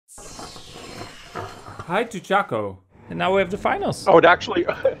Hi to Chaco. And now we have the finals. I would actually,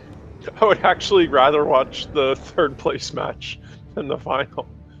 I would actually rather watch the third place match than the final.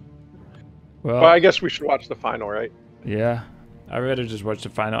 Well, I guess we should watch the final, right? Yeah, I'd rather just watch the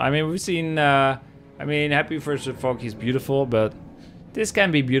final. I mean, we've seen. I mean, Happy First of Folk, he's beautiful, but this can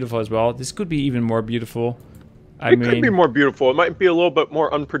be beautiful as well. This could be even more beautiful. It could be more beautiful. It might be a little bit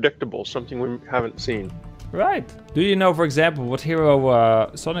more unpredictable, something we haven't seen. Right. Do you know, for example, what hero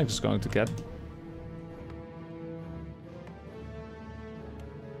Sonic is going to get?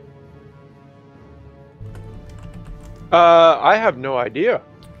 I have no idea.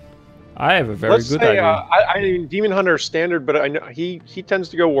 I have a very good idea. I mean, Demon Hunter is standard, but I know he tends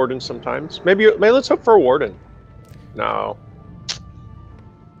to go Warden sometimes. Maybe let's hope for a Warden. No.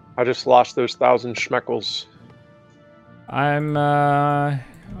 I just lost those 1,000 schmeckles. I'm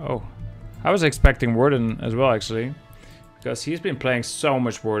oh, I was expecting Warden as well, actually, because he's been playing so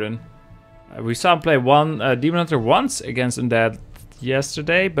much Warden. We saw him play Demon Hunter once against Undead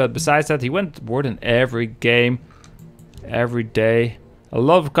yesterday, but besides that, he went Warden every game, every day. A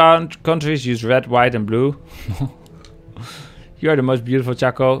lot of countries use red, white, and blue. You are the most beautiful,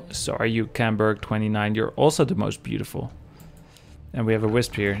 Chaco. So are you, Camberg29. You're also the most beautiful. And we have a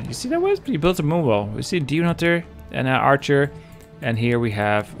Wisp here. You see that Wisp? He built a moonwall. We see Demon Hunter and an Archer. And here we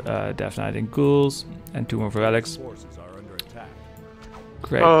have Death Knight and Ghouls and 2 more relics.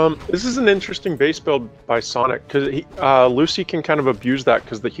 Great. This is an interesting base build by Sonik, because Lucy can kind of abuse that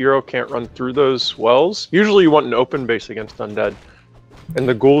because the hero can't run through those wells. Usually you want an open base against Undead. And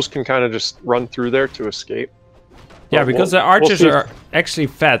the ghouls can kind of just run through there to escape. Yeah, because the archers are actually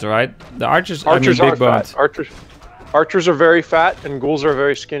fat, right? The archers are big bones. Archers are very fat, and ghouls are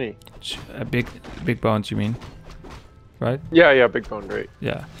very skinny. Big bones, you mean? Right? Yeah, big bone, right?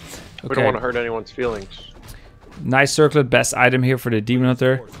 Yeah. Okay. We don't want to hurt anyone's feelings. Nice circlet, best item here for the Demon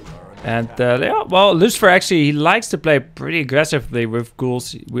Hunter. And yeah, well, Lucifer actually, he likes to play pretty aggressively with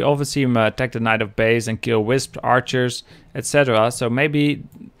ghouls. We often see him attack the Knight of Base and kill wisp, archers, etc. So maybe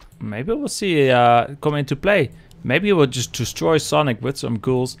we'll see come into play. Maybe he will just destroy Sonic with some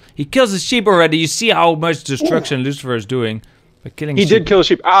ghouls. He kills the sheep already. You see how much destruction Lucifer is doing by killing. He did kill a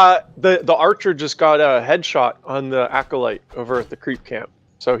sheep. The archer just got a headshot on the acolyte over at the creep camp,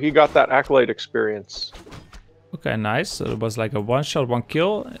 so he got that acolyte experience. Okay, nice. So it was like a one-shot, one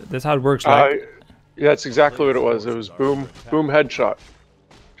kill. That's how it works, right? Yeah, that's exactly what it was. It was boom, boom, headshot.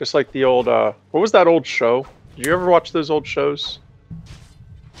 Just like the old, what was that old show? Did you ever watch those old shows?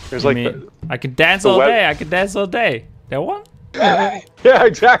 There's like I could dance all day. I could dance all day. That one? Yeah,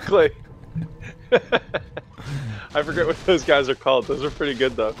 exactly. I forget what those guys are called. Those are pretty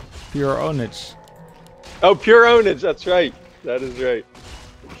good though. Pure Ownage. Oh, Pure Ownage. That's right. That is right.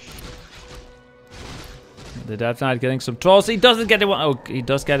 The Death Knight getting some trolls. He doesn't get it. Oh, he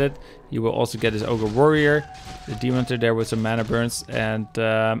does get it. He will also get his Ogre Warrior. The Demon Hunter there with some mana burns. And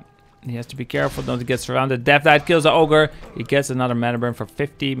he has to be careful not to get surrounded. Death Knight kills the Ogre. He gets another mana burn for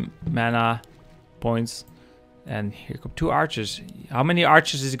 50 mana points. And here come 2 archers. How many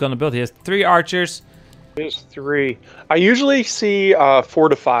archers is he going to build? He has 3 archers. There's 3. I usually see 4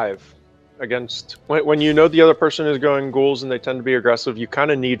 to 5 against... When you know the other person is going ghouls and they tend to be aggressive, you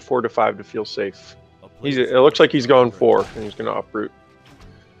kind of need 4 to 5 to feel safe. It looks like he's going 4, and he's going to uproot.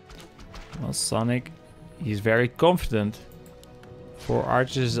 Well, Sonic, he's very confident. 4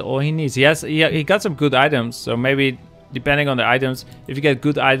 archers is all he needs. He got some good items, so maybe depending on the items, if you get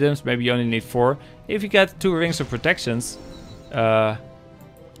good items, maybe you only need 4. If you get 2 rings of protections,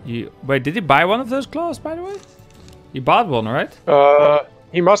 wait, did he buy one of those claws, by the way? He bought one, right?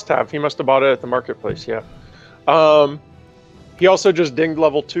 He must have. He must have bought it at the marketplace, yeah. He also just dinged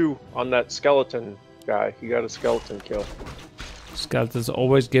level 2 on that skeleton guy. He got a skeleton kill. Skeleton's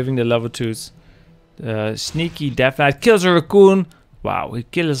always giving the level 2s. Sneaky Death Knight kills a raccoon. Wow, he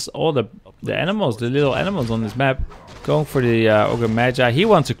kills all the animals, the little animals on this map. Going for the Ogre Magi. He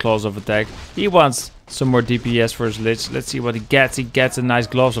wants a claws of attack. He wants some more DPS for his Lich. Let's see what he gets. He gets a nice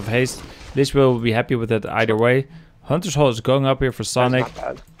Gloves of Haste. Lich will be happy with that either way. Hunter's Hole is going up here for Sonic.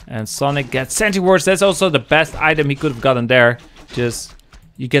 And Sonic gets Sentry Wards. That's also the best item he could have gotten there. Just...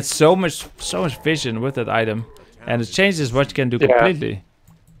 you get so much vision with that item, and it changes what you can do completely.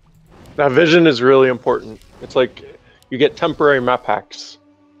 Now vision is really important. It's like you get temporary map hacks.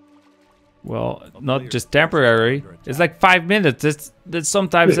 Well, not just temporary. It's like 5 minutes. That's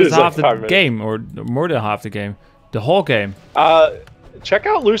sometimes it's half the game, or more than half the game. The whole game. Check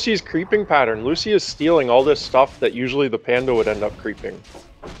out Lucy's creeping pattern. Lucy is stealing all this stuff that usually the panda would end up creeping.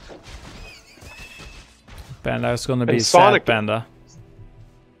 Panda is gonna be Sonic panda.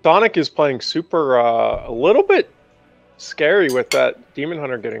 Sonic is playing super, a little bit scary with that Demon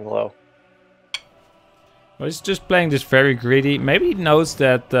Hunter getting low. Well, he's just playing this very greedy. Maybe he knows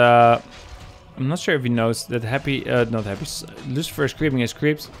that... I'm not sure if he knows that Lucifer is creeping his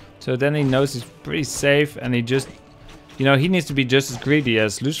creeps. So then he knows he's pretty safe, and he just... You know, he needs to be just as greedy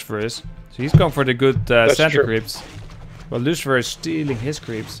as Lucifer is. So he's going for the good center creeps. Well, Lucifer is stealing his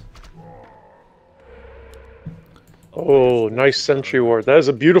creeps. Oh, nice sentry ward. That is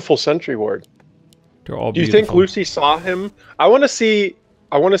a beautiful sentry ward. They're all Do you beautiful. think Lucy saw him? I want to see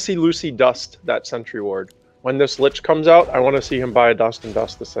Lucy dust that sentry ward. When this Lich comes out, I want to see him buy a dust and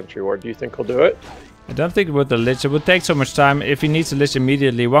dust the sentry ward. Do you think he'll do it? I don't think with the Lich. It would take so much time. If he needs the Lich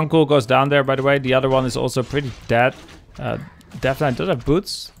immediately. One ghoul goes down there, by the way. The other one is also pretty dead. Death Knight does have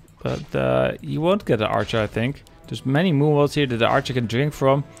boots, but he won't get an archer, I think. There's many moonwalls here that the archer can drink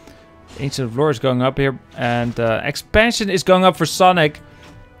from. Ancient of Lore is going up here, and expansion is going up for Sonik.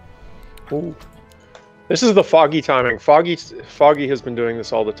 Ooh. This is the Foggy timing. Foggy has been doing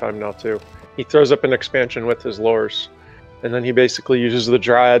this all the time now too. He throws up an expansion with his lores, and then he basically uses the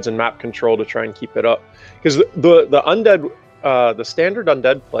Dryads and map control to try and keep it up. Because the Undead, the standard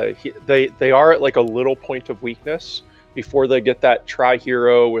Undead play, they are at like a little point of weakness before they get that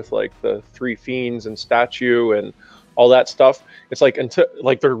tri-hero with like the 3 fiends and statue and all that stuff. It's like until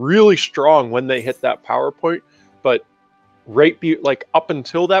they're really strong when they hit that power point, but up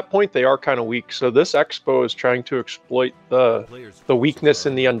until that point they are kind of weak. So this expo is trying to exploit the weakness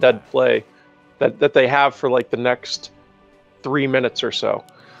in the Undead play that they have for like the next 3 minutes or so.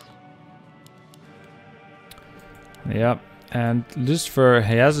 Yeah, and Lucifer,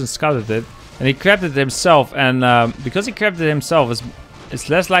 he hasn't scouted it, and he grabbed it himself, and because he grabbed it himself, it's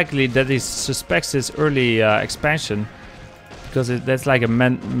less likely that he suspects his early expansion, because that's like a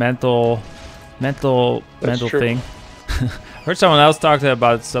mental thing. Heard someone else talk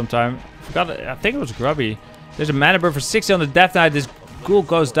about it sometime. I think it was Grubby. There's a mana burn for 60 on the Death Knight. This ghoul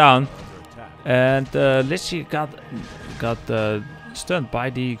goes down, and literally got stunned by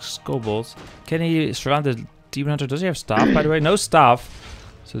the Skobolds. Can he surround the Demon Hunter? Does he have staff, by the way? No staff.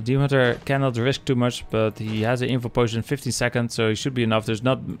 So the Demon Hunter cannot risk too much, but he has an info potion in 15 seconds, so he should be enough. There's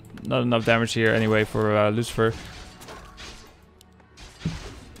not enough damage here anyway for Lucifer.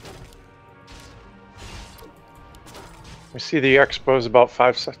 We see the expo is about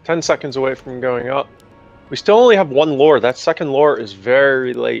 10 seconds away from going up. We still only have 1 lore. That second lore is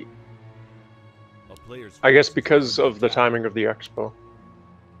very late. I guess because of the timing of the expo.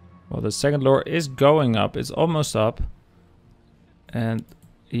 Well, the second lore is going up. It's almost up. And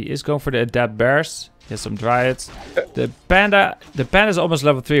he is going for the Adapt Bears. He has some Dryads. The Panda is almost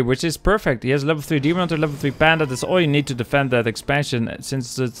level 3, which is perfect. He has level 3 Demon Hunter, level 3 Panda. That's all you need to defend that expansion.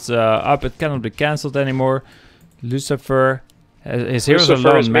 Since it's up, it cannot be cancelled anymore. Lucifer, his heroes are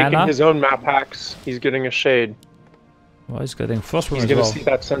low on mana. Making his own map hacks. He's getting a shade. Well, he's getting Frostworm as well. He's going to see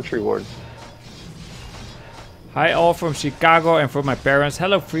that sentry ward. Hi all from Chicago and from my parents.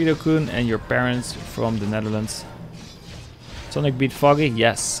 Hello Frido-kun and your parents from the Netherlands. Sonic beat Foggy,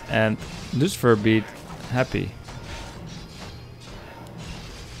 yes, and Lucifer beat Happy.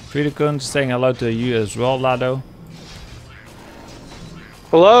 Frido-kun saying hello to you as well, Lado.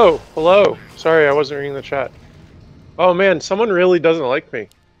 Hello. Sorry, I wasn't reading the chat. Oh man, someone really doesn't like me.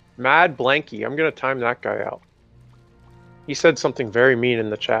 Mad Blanky. I'm gonna time that guy out. He said something very mean in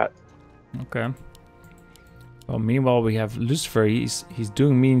the chat. Okay. Well, meanwhile we have Lucifer. He's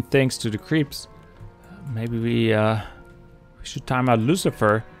doing mean things to the creeps. Maybe we should time out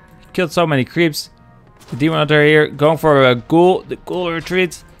Lucifer. He killed so many creeps. The Demon Hunter here going for a ghoul. The ghoul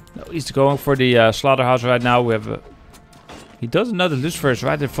retreats. No, he's going for the slaughterhouse right now. We have. He doesn't know that Lucifer is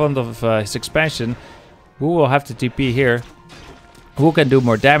right in front of his expansion. Who will have to TP here? Who can do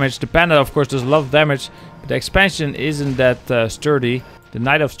more damage? The Panda, of course, does a lot of damage, but the expansion isn't that sturdy. The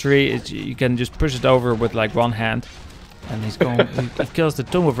Knight of Tree, you can just push it over with like one hand, and he's going. he kills the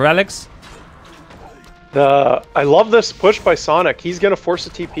Tomb of Relics. I love this push by Sonic. He's gonna force a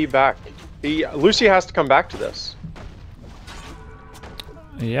TP back. Lucy has to come back to this.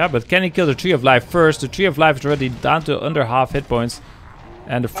 Yeah, but can he kill the Tree of Life first? The Tree of Life is already down to under half hit points,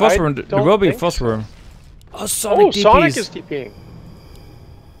 and the Frostworm. There will be a Frostworm. Oh, Sonic is TPing.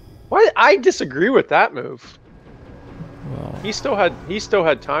 Why? I disagree with that move. Well, he still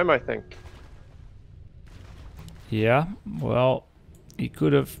had time, I think. Yeah. Well, he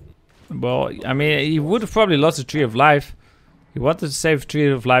could have. Well, I mean, he would have probably lost the Tree of Life. He wanted to save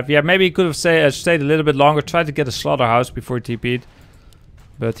Tree of Life. Yeah, maybe he could have stayed a little bit longer, tried to get a slaughterhouse before he TP'd.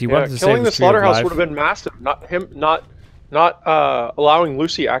 But he wanted to save killing the Tree of Life. slaughterhouse would have been massive. Not allowing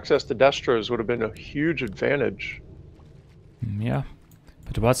Lucy access to Destros would have been a huge advantage. Yeah,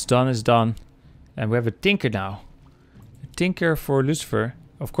 but what's done is done. And we have a Tinker now. A Tinker for Lucifer.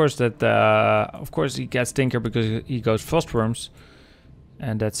 Of course of course he gets Tinker because he goes Frostworms.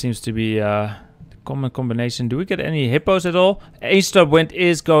 And that seems to be the common combination. Do we get any hippos at all? Ancient of Wind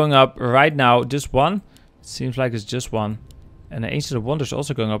is going up right now. Just one? It seems like it's just one. And the Ancient of Wonder is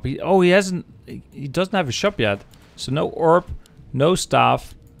also going up. He doesn't have a shop yet. So no orb, no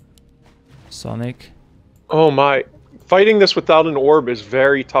staff. Sonic. Oh my. Fighting this without an orb is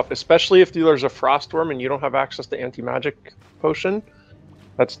very tough, especially if there's a Frostworm and you don't have access to anti-magic potion.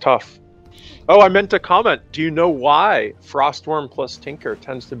 That's tough. Oh, I meant to comment. Do you know why Frostworm plus Tinker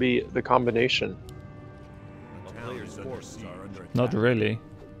tends to be the combination? Not really.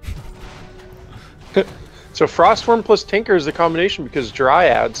 So Frostworm plus Tinker is the combination because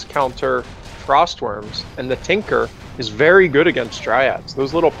Dryads counter Frostworms, and the Tinker is very good against Dryads.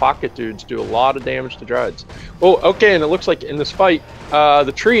 Those little pocket dudes do a lot of damage to Dryads. Oh, okay, and it looks like in this fight,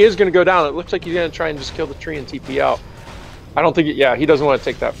 the tree is going to go down. It looks like he's going to try and just kill the tree and TP out. I don't think, yeah, he doesn't want to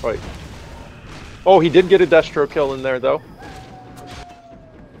take that fight. Oh, he did get a Destro kill in there, though.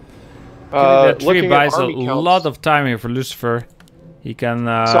 That tree buys a lot of time here for Lucifer. He can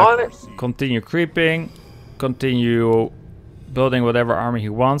continue creeping, continue building whatever army he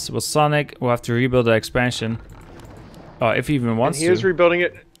wants. With Sonic, we'll have to rebuild the expansion. If he even wants to. He is rebuilding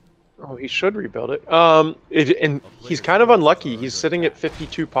it. Oh, he should rebuild it. And he's kind of unlucky. He's sitting at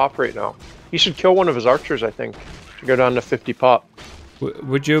 52 pop right now. He should kill one of his archers, I think, to go down to 50 pop.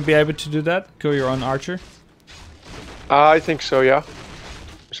 Would you be able to do that? Kill your own archer? I think so, yeah.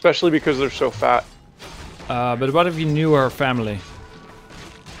 Especially because they're so fat. But what if you knew her family?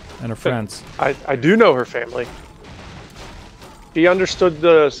 And her friends? I do know her family. He understood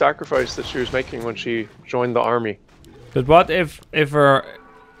the sacrifice that she was making when she joined the army. But what if her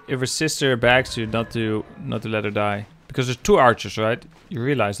sister begs you not to let her die? Because there's two archers, right? You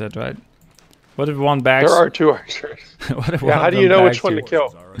realize that, right? What if one bags? There are two archers. What if how do you know which one to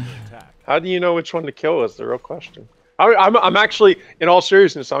kill? How do you know which one to kill is the real question. I'm actually, in all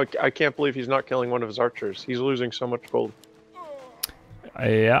seriousness, I can't believe he's not killing one of his archers. He's losing so much gold.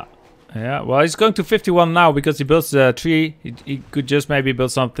 Yeah. Well, he's going to 51 now because he builds a tree. He could just maybe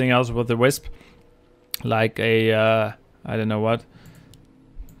build something else with the wisp. Like a, I don't know what.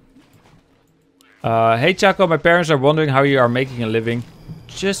 Hey Chaco, my parents are wondering how you are making a living.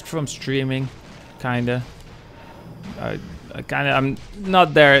 Just from streaming, kinda. I'm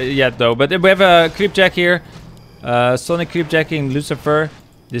not there yet though. But we have a creep jack here. Sonic creep jacking Lucifer.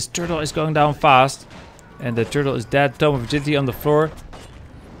 This turtle is going down fast. And the turtle is dead. Tome of Virginity on the floor.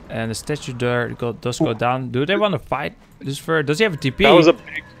 And the statue there does go down. Do they want to fight Lucifer? Does he have a TP? That was a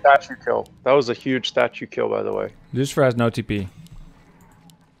big statue kill. That was a huge statue kill, by the way. Lucifer has no TP.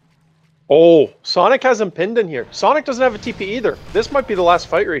 Oh, Sonic has him pinned in here. Sonic doesn't have a TP either. This might be the last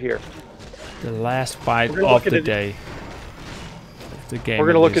fight right here. The last fight of the day. The game.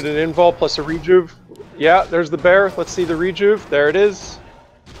 We're going to look at an invul plus a rejuve. Yeah, there's the bear. Let's see the rejuve. There it is.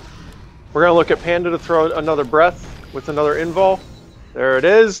 We're going to look at Panda to throw another breath with another invul. There it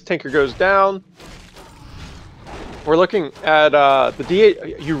is. Tinker goes down. We're looking at the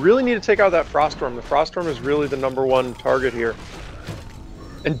D8. You really need to take out that Frostworm. The Frostworm is really the #1 target here.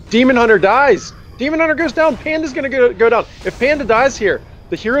 And Demon Hunter dies. Demon Hunter goes down. Panda's going to go down. If Panda dies here,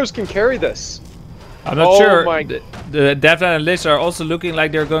 the heroes can carry this. I'm not sure. The Death and Liz are also looking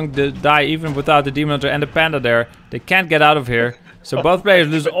like they're going to die even without the Demon Hunter and the Panda there. They can't get out of here. So both players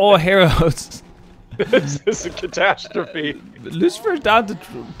lose all heroes. This is a catastrophe. Lucifer's down to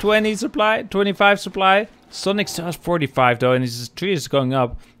 20 supply, 25 supply. Sonic still has 45 though, and his tree is going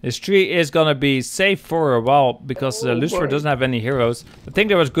up. His tree is gonna be safe for a while because Lucifer doesn't have any heroes. I think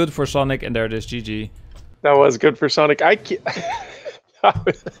that was good for Sonic, and there it is, GG. That was good for Sonic. That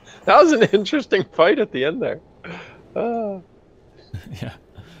was an interesting fight at the end there. Yeah.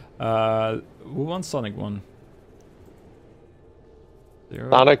 Who won? Sonic won. 0.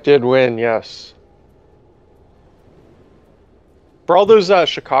 Sonic did win, yes. For all those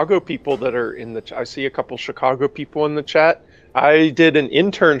Chicago people that are in the I see a couple Chicago people in the chat. I did an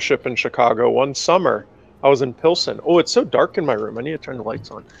internship in Chicago one summer. I was in Pilsen. Oh, it's so dark in my room. I need to turn the lights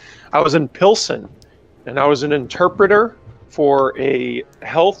on. I was in Pilsen, and I was an interpreter for a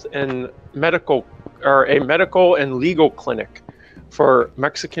health and medical, or a medical and legal clinic for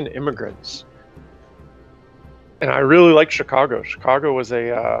Mexican immigrants. And I really liked Chicago. Chicago was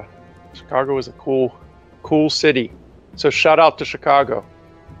a cool city. So shout out to Chicago.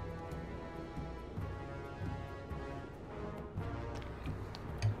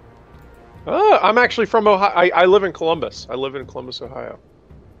 I'm actually from Ohio. I live in Columbus. I live in Columbus, Ohio.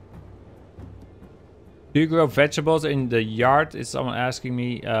 Do you grow vegetables in the yard? Is someone asking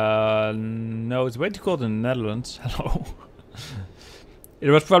me? No, it's way too cold in the Netherlands. Hello. It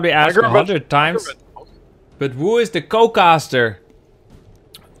was probably asked 100 times. But who is the co-caster?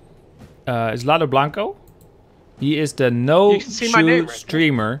 Is Lado Blanco? He is the no-shoe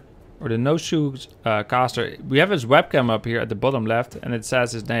streamer. Or the no-shoe caster. We have his webcam up here at the bottom left. And it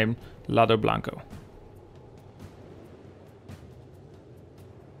says his name, Lado Blanco.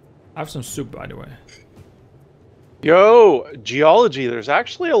 I have some soup, by the way. Yo, geology. There's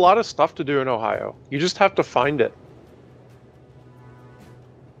actually a lot of stuff to do in Ohio. You just have to find it.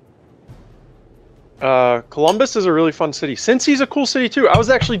 Columbus is a really fun city. Cincy's a cool city too. I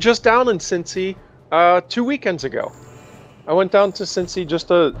was actually just down in Cincy 2 weekends ago. I went down to Cincy just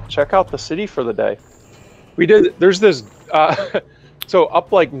to check out the city for the day. We did. There's this. So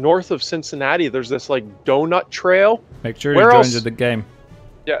up like north of Cincinnati, there's this like donut trail. Make sure you join the game.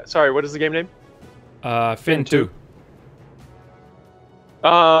 Yeah. Sorry. What is the game name? Fin 2.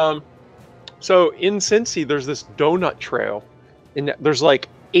 So in Cincy, there's this donut trail, and there's like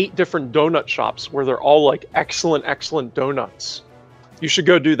 8 different donut shops where they're all like excellent donuts. You should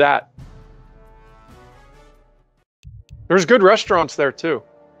go do that. There's good restaurants there too.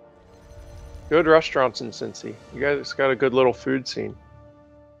 Good restaurants in Cincy. You guys got a good little food scene.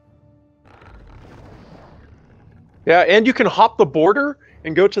 Yeah, and you can hop the border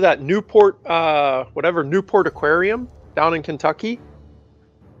and go to that Newport, Newport Aquarium down in Kentucky.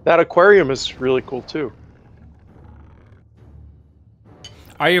 That aquarium is really cool too.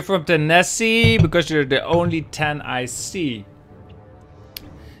 Are you from Tennessee? Because you're the only 10 I see.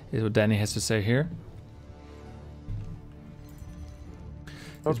 Is what Danny has to say here.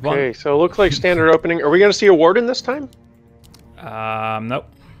 Okay, so it looks like standard opening. Are we going to see a warden this time? Nope.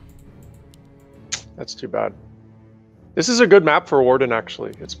 That's too bad. This is a good map for warden,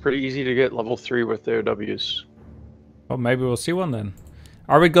 actually. It's pretty easy to get level 3 with the AOWs. Well, maybe we'll see one then.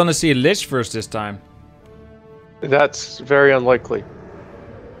 Are we going to see a Lich first this time? That's very unlikely.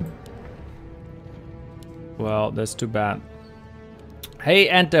 Well, that's too bad. Hey,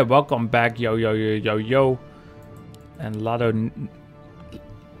 Ente, welcome back. Yo. And Lado...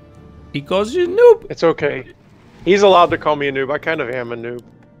 He calls you noob. It's okay. He's allowed to call me a noob. I kind of am a noob.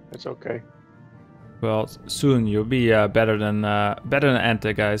 It's okay. Well, soon you'll be better than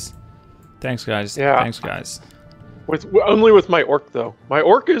Ente, guys. Thanks, guys. Yeah. Thanks, guys. Only with my orc, though. My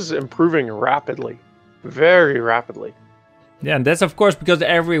orc is improving rapidly. Very rapidly. Yeah, and that's of course because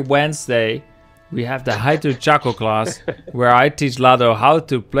every Wednesday we have the Haitu Chaco class where I teach Lado how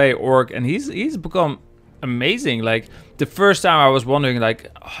to play orc, and he's become amazing. Like the first time I was wondering,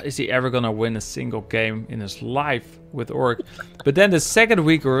 like, oh, is he ever gonna win a single game in his life with orc? But then the second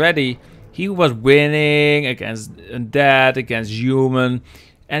week already, he was winning against Undead, against human,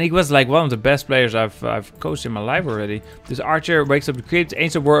 and he was like one of the best players I've coached in my life already. This archer wakes up the creeps,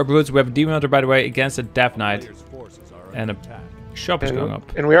 ancient war brutes. We have a demon hunter, by the way, against a death knight, and a shop is going up.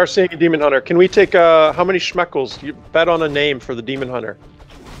 And we are seeing a demon hunter. Can we take how many schmeckles? You bet on a name for the demon hunter.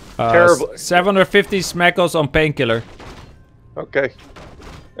 Terrible. 750 smeckles on painkiller. Okay.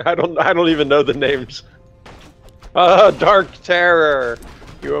 I don't even know the names. Dark Terror.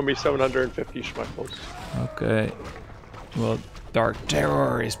 You owe me 750 schmeckles. Okay. Well, Dark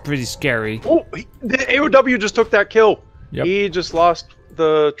Terror is pretty scary. Oh, the AOW just took that kill. Yep. He just lost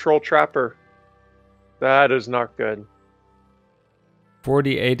the Troll Trapper. That is not good.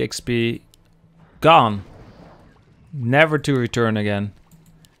 48 XP. Gone. Never to return again.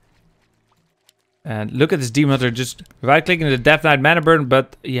 And look at this demon hunter just right-clicking the Death Knight mana burn,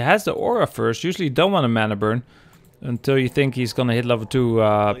 but he has the aura first. Usually you don't want a mana burn until you think he's gonna hit level 2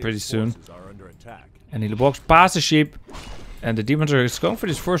 pretty soon. And he walks past the sheep, and the demon hunter is going for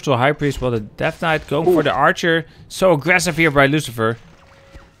this first to high priest, while the Death Knight going for the archer. So aggressive here by Lucifer.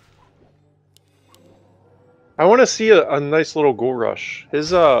 I want to see a nice little ghoul rush.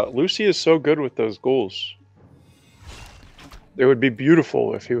 His Lucy is so good with those ghouls. It would be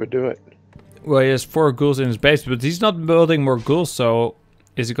beautiful if he would do it. Well, he has 4 ghouls in his base, but he's not building more ghouls, so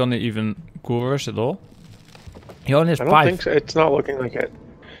is he gonna even ghoul rush at all? He only has 5. I don't think so. It's not looking like it.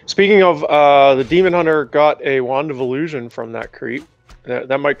 Speaking of, the Demon Hunter got a Wand of Illusion from that creep.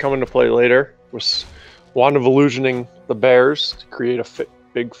 That might come into play later. Was Wand of Illusioning the bears to create a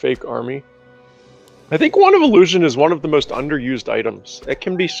big fake army. I think Wand of Illusion is one of the most underused items. It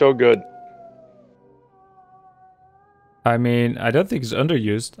can be so good. I mean, I don't think it's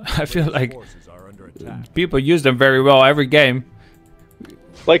underused. I feel like people use them very well every game.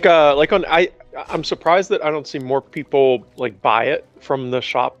 I'm surprised that I don't see more people like buy it from the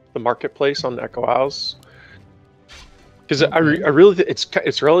shop, the marketplace on Echo House. Because I really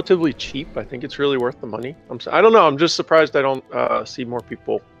it's relatively cheap. I think it's really worth the money. I don't know. I'm just surprised I don't see more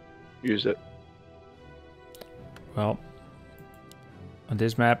people use it. Well, on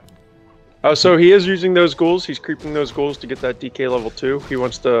this map. Oh, so he is using those ghouls. He's creeping those ghouls to get that DK level 2. He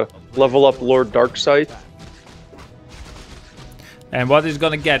wants to level up Lord Darkside. And what he's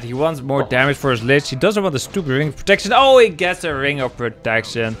gonna get, he wants more damage for his Lich. He doesn't want the stupid ring of protection. Oh, he gets a ring of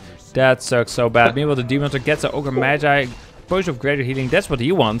protection. That sucks so bad. Meanwhile, the Demon Hunter gets an Ogre Magi potion of greater healing. That's what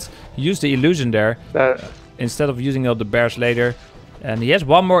he wants. He used the illusion there instead of using all the bears later. And he has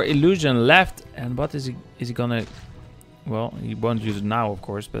one more illusion left. And what is he gonna... Well, he won't use it now, of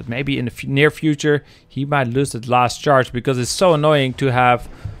course. But maybe in the near future, he might lose that last charge. Because it's so annoying to have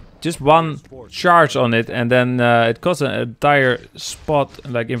just one charge on it. And then it costs an entire spot,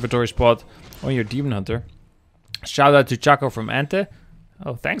 like inventory spot, on your Demon Hunter. Shout out to Chaco from Ante.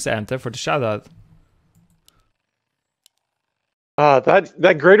 Oh, thanks, Ante, for the shout out.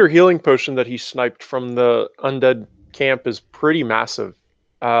 That greater healing potion that he sniped from the Undead camp is pretty massive.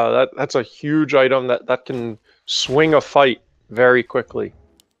 That's a huge item that can swing a fight very quickly.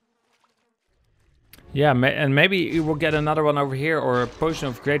 Yeah, and maybe you will get another one over here or a potion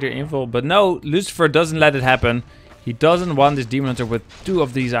of greater info. But no, Lucifer doesn't let it happen. He doesn't want this Demon Hunter with 2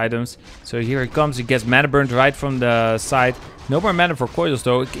 of these items. So here it comes. He gets mana burned right from the side. No more mana for coils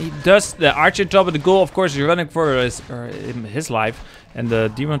though. He does the archer job with the ghoul. Of course, he's running for his life. And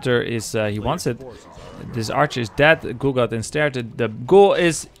the Demon Hunter is, he wants it. This archer is dead. The ghoul got ensnared. The ghoul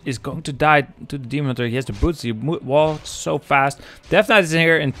is going to die to the Demon Hunter. He has the boots. He walks so fast. Death Knight is in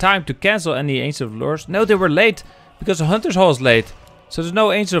here in time to cancel any Ancient of Lures. No, they were late because the Hunter's Hall is late. So there's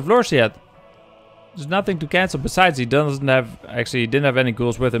no Ancient of Lures yet. There's nothing to cancel. Besides, he doesn't have... Actually, he didn't have any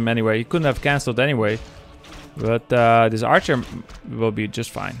ghouls with him anyway. He couldn't have cancelled anyway. But this archer will be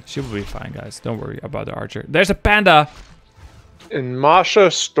just fine. She will be fine, guys. Don't worry about the archer. There's a panda! And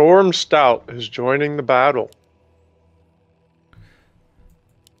Masha Storm Stout is joining the battle.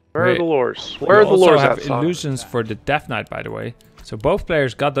 Where are the lures? Where are the lures? We also have illusions for the Death Knight, by the way. So both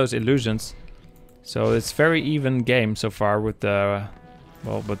players got those illusions. So it's very even game so far with the...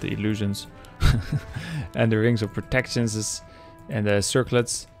 Well, with the illusions. And the rings of protections and the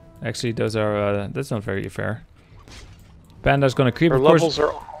circlets. Actually, those are... that's not very fair. Panda's gonna creep, Our of course. levels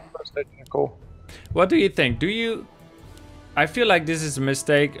are almost identical. What do you think? Do you... I feel like this is a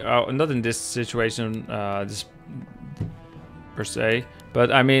mistake. Not in this situation, this per se.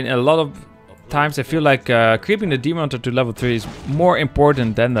 But I mean, a lot of times I feel like creeping the Demon Hunter to level 3 is more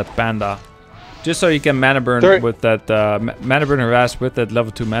important than that Panda. Just so you can mana burn with that mana burn harass with that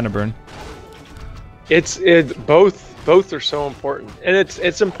level 2 mana burn. Both are so important, and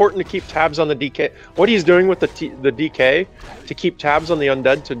it's important to keep tabs on the DK. What he's doing with the DK to keep tabs on the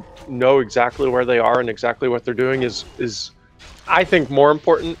undead to know exactly where they are and exactly what they're doing is I think more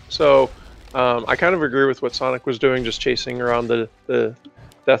important. So I kind of agree with what Sonik was doing, just chasing around the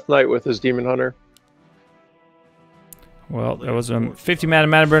Death Knight with his Demon Hunter. Well, there was a 50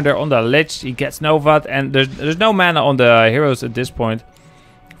 mana burn there on the Lich. He gets Novat, and there's no mana on the heroes at this point.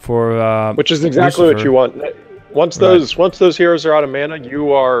 For which is exactly Lucifer. What you want. Once those heroes are out of mana,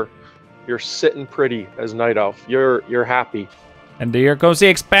 you're sitting pretty as Night Elf. You're happy. And here comes the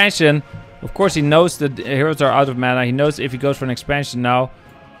expansion. Of course, he knows that the heroes are out of mana. He knows if he goes for an expansion now,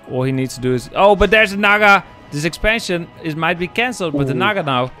 all he needs to do is... Oh, but there's a Naga! This expansion might be cancelled with the Naga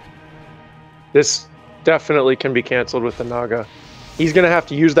now. This definitely can be cancelled with the Naga. He's going to have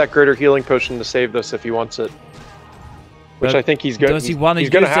to use that greater healing potion to save this if he wants it. Which I think he's going to... Does he want to use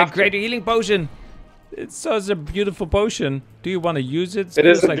that greater healing potion? It's such a beautiful potion. Do you want to use it? It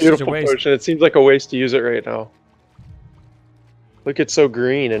is a beautiful potion. It seems like a waste to use it right now. Look, it's so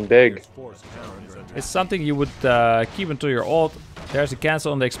green and big. It's something you would keep until you're old. There's a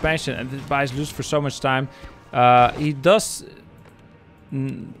cancel on the expansion, and it buys Lucifer for so much time. He does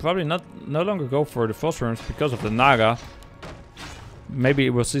probably no longer go for the Frostworms because of the Naga. Maybe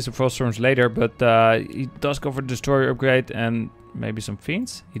we'll see some Frostworms later, but he does go for the Destroyer upgrade and maybe some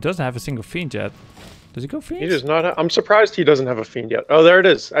Fiends. He doesn't have a single Fiend yet. Does he go Fiends? He does not. I'm surprised he doesn't have a Fiend yet. Oh, there it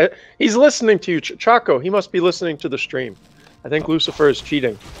is. He's listening to you, Chaco. He must be listening to the stream. I think Lucifer is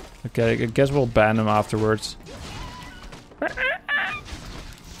cheating. Okay, I guess we'll ban him afterwards.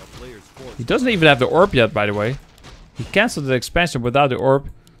 He doesn't even have the orb yet, by the way. He cancelled the expansion without the orb.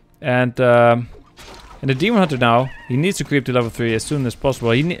 And the Demon Hunter now, he needs to creep to level 3 as soon as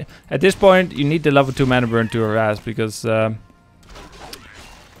possible. At this point, you need the level 2 mana burn to harass, because...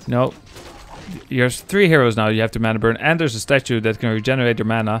 no. There's 3 heroes now you have to mana burn, and there's a statue that can regenerate your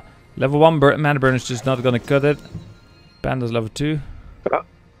mana. Level 1 mana burn is just not gonna cut it. Panda's level 2.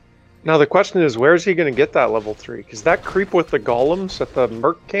 Now the question is, where is he going to get that level 3? Because that creep with the golems at the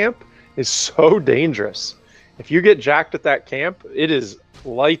Merc camp is so dangerous. If you get jacked at that camp, it is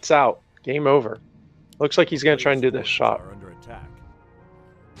lights out. Game over. Looks like he's going to try and do this shot.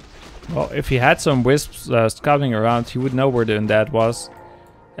 Well, if he had some wisps scouting around, he would know where the Undead was.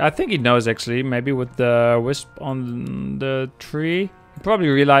 I think he knows actually, maybe with the wisp on the tree. He probably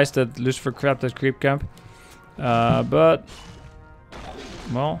realized that Lucifer crapped that creep camp. But,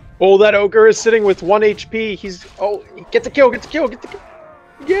 well. Oh, that ogre is sitting with 1 HP. He's, oh, get the kill, get the kill, get the kill.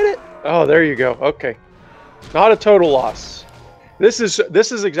 Get it. Oh, there you go. Okay. Not a total loss. This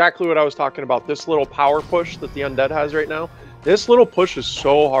is exactly what I was talking about. This little power push that the Undead has right now. This little push is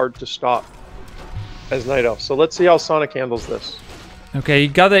so hard to stop as Night Elf. So let's see how Sonik handles this. Okay, he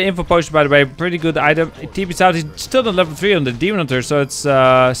got the info potion, by the way. Pretty good item. He TP's out. He's still on level 3 on the Demon Hunter, so it's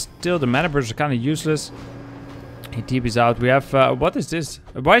still the mana bursts are kind of useless. He TP's out. We have what is this?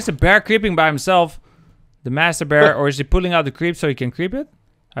 Why is the bear creeping by himself? The master bear, or is he pulling out the creep so he can creep it?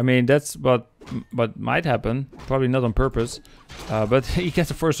 I mean, that's what might happen. Probably not on purpose. But he gets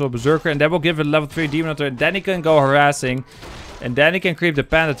the first level Berserker, and that will give it level 3 Demon Hunter. And then he can go harassing. And then he can creep the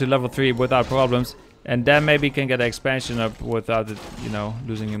Panda to level 3 without problems. And then maybe he can get the expansion up without it, you know,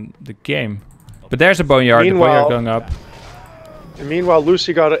 losing him the game. But there's a Boneyard. The Boneyard going up. And meanwhile,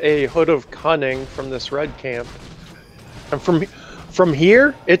 Lucy got a Hood of Cunning from this red camp. And from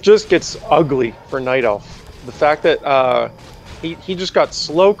here, it just gets ugly for Night Elf. The fact that he just got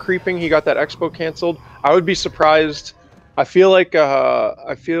slow creeping. He got that expo canceled. I would be surprised. I feel like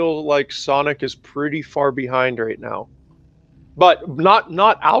Sonik is pretty far behind right now, but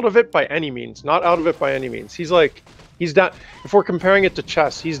not out of it by any means. Not out of it by any means. He's down. If we're comparing it to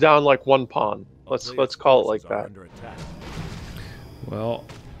chess, he's down like 1 pawn. Let's call it like that. Well,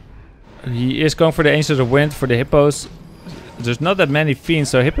 he is going for the Ancient of Wind for the hippos. There's not that many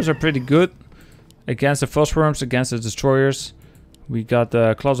fiends, so hippos are pretty good against the Frostworms, against the destroyers. We got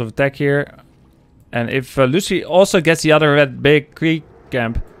the Claws of Attack here. And if Lucy also gets the other red big creep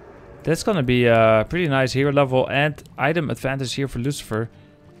camp, that's gonna be a pretty nice hero level and item advantage here for Lucifer.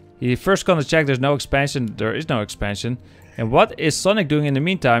 He first gonna check there's no expansion. There is no expansion. And what is Sonik doing in the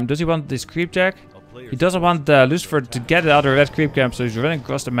meantime? Does he want this creep jack? He doesn't want Lucifer to get the other red creep camp, so he's running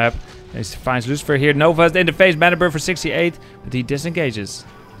across the map. And he finds Lucifer here. Nova in the face, mana burn for 68, but he disengages.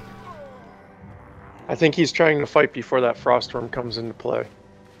 I think he's trying to fight before that Frostworm comes into play.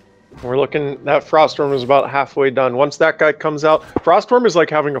 We're looking, that Frostworm is about halfway done. Once that guy comes out, Frostworm is like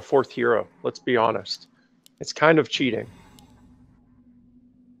having a 4th hero, let's be honest. It's kind of cheating.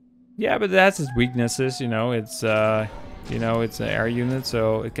 Yeah, but that's its weaknesses, you know, it's an air unit,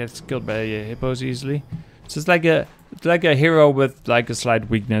 so it gets killed by hippos easily. It's just like a hero with like a slight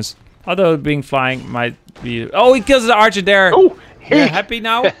weakness. Although being flying might be... Oh, he kills the archer there! Oh, hey. You're happy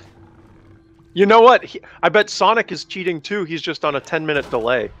now? You know what? I bet Sonik is cheating too. He's just on a 10-minute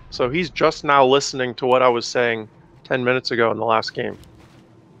delay. So he's just now listening to what I was saying 10 minutes ago in the last game.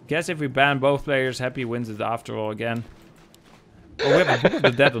 Guess if we ban both players, Happy wins it after all again. Oh, we have a Book of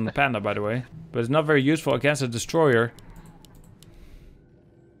the Dead on the Panda, by the way. But it's not very useful against a Destroyer.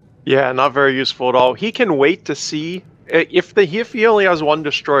 Yeah, not very useful at all. He can wait to see... If he only has 1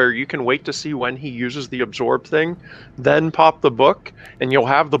 Destroyer, you can wait to see when he uses the Absorb thing. Then pop the book, and you'll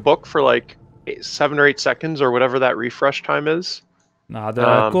have the book for like 7 or 8 seconds or whatever that refresh time is. Nah, the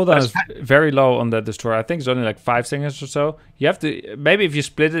cooldown is very low on the Destroyer. I think it's only like 5 seconds or so. You have to... Maybe if you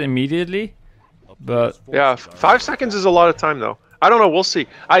split it immediately, but... Yeah, 5 seconds is a lot of time though. I don't know, we'll see.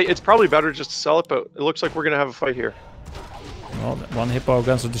 It's probably better just to sell it, but it looks like we're going to have a fight here. Well, 1 hippo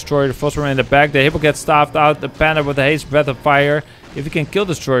against the Destroyer, the Frostworm in the back. The hippo gets staffed out, the Panda with the haste breath of fire. If you can kill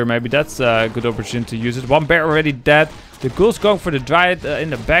Destroyer, maybe that's a good opportunity to use it. 1 bear already dead. The Ghoul's going for the Dryad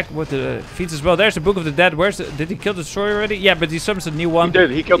in the back with the feats as well. There's the Book of the Dead. Did he kill the Destroyer already? Yeah, but he summons a new one. He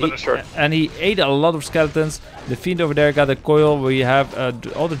did, he killed the Destroyer. And he ate a lot of skeletons. The Fiend over there got a coil. We have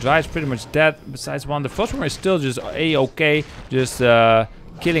all the Dryads pretty much dead, besides 1. The Frostworm is still just A-okay, just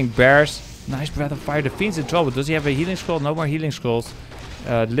killing bears. Nice breath of fire. The Fiend's in trouble. Does he have a healing scroll? No more healing scrolls.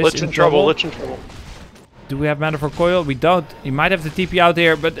 Lich in trouble. Lich in trouble. Do we have mana for coil? We don't. He might have the TP out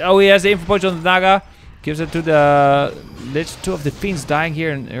here, but oh, he has the info potion on the Naga. Gives it to the Lich. 2 of the Fiends dying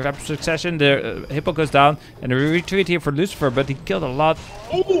here in rapid succession. The hippo goes down, and a retreat here for Lucifer, but he killed a lot.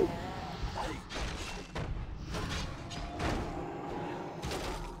 Ooh.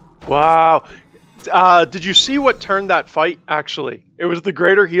 Wow. Did you see what turned that fight, actually? It was the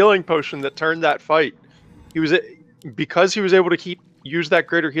greater healing potion that turned that fight. Because he was able to use that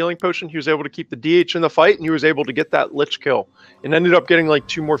greater healing potion, he was able to keep the DH in the fight, and he was able to get that Lich kill. And ended up getting like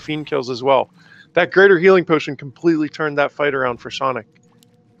 2 more Fiend kills as well. That greater healing potion completely turned that fight around for Sonik.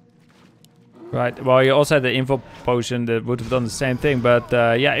 Right, well, you also had the info potion that would have done the same thing, but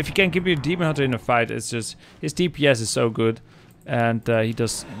yeah, if you can keep your Demon Hunter in a fight, it's just, his DPS is so good, and he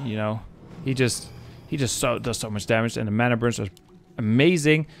does, you know, he just does so much damage, and the mana burns are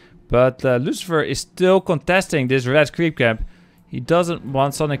amazing, But Lucifer is still contesting this red creep camp. He doesn't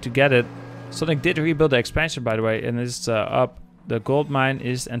want Sonic to get it. Sonic did rebuild the expansion, by the way, and is up. The gold mine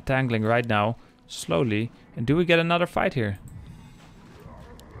is entangling right now, slowly. And do we get another fight here?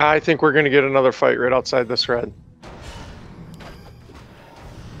 I think we're going to get another fight right outside this red.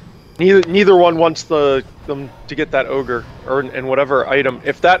 Neither one wants them to get that ogre and whatever item.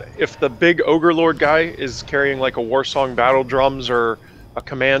 If the big ogre lord guy is carrying like a war song battle drums or a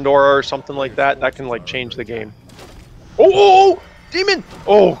command aura or something like that, that can like change the game. Oh, demon!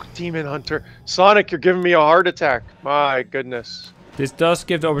 Oh, demon hunter. Sonic, you're giving me a heart attack. My goodness. This does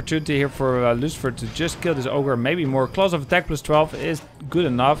give the opportunity here for Lucifer to just kill this ogre. Maybe more. Claws of attack plus 12 is good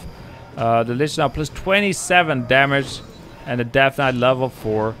enough. The Lich now plus 27 damage. And the Death Knight level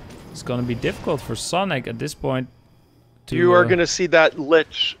 4. It's going to be difficult for Sonic at this point. You are going to see that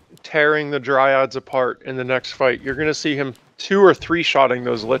Lich tearing the Dryads apart in the next fight. You're going to see him 2 or 3 shotting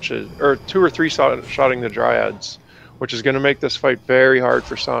those Liches. Or 2 or 3 shotting the Dryads. Which is going to make this fight very hard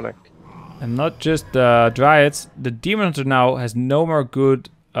for Sonic. And not just the Dryads. The Demon Hunter now has no more good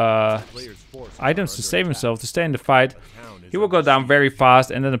items to save himself, to stay in the fight. He will go down very fast,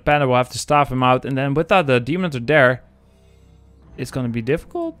 and then the Panda will have to staff him out. And then without the Demon Hunter there, it's going to be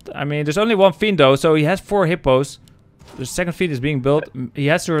difficult. I mean, there's only one Fiend though, so he has 4 Hippos. The second Fiend is being built. He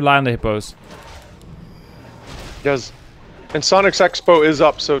has to rely on the Hippos. He does. And Sonic's Expo is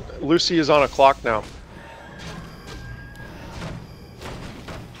up, so Lucy is on a clock now.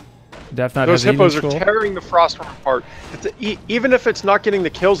 Those Hippos are tearing the Frostworm apart. Even if it's not getting the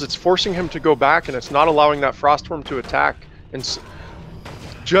kills, it's forcing him to go back, and it's not allowing that Frostworm to attack. And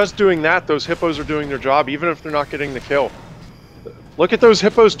just doing that, those Hippos are doing their job, even if they're not getting the kill. Look at those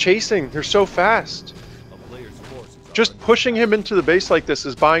Hippos chasing. They're so fast. Just pushing him into the base like this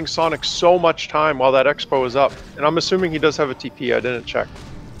is buying Sonic so much time while that Expo is up. And I'm assuming he does have a TP. I didn't check.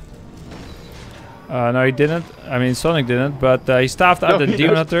 No, he didn't. I mean, Sonic didn't, but he staffed out the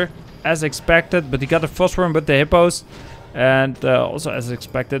Demon Hunter. As expected, but he got the Frostworm with the Hippos, and also as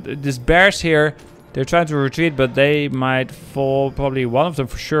expected. These bears here, they're trying to retreat, but they might fall. Probably one of them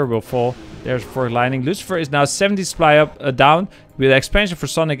for sure will fall. There's for lining. Lucifer is now 70 supply up, down. With the expansion for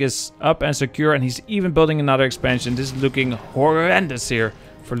Sonic is up and secure, and he's even building another expansion. This is looking horrendous here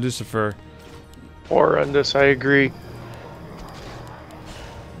for Lucifer. Horrendous, I agree.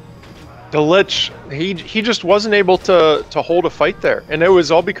 The Lich, he just wasn't able to hold a fight there. And it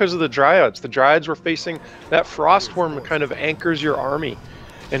was all because of the Dryads. The Dryads were facing that Frostworm kind of anchors your army.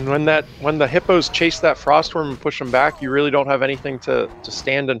 And when the Hippos chase that Frostworm and push him back, you really don't have anything to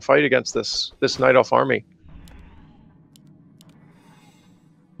stand and fight against this Night Elf army.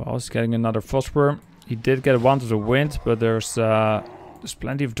 Well, he's getting another Frostworm. He did get one to the wind, but there's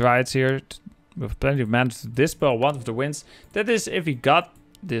plenty of Dryads here. With plenty of mana to dispel one of the winds. That is if he got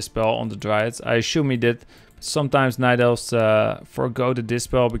Dispel on the Dryads. I assume he did. Sometimes Night Elves forego the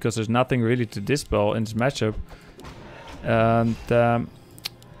Dispel because there's nothing really to Dispel in this matchup. And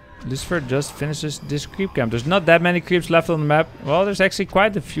Lucifer just finishes this creep camp. There's not that many creeps left on the map. Well, there's actually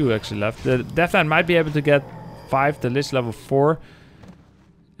quite a few actually left. The Death Knight might be able to get 5, the Lich level 4.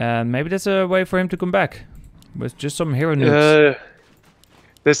 And maybe that's a way for him to come back. With just some hero nukes.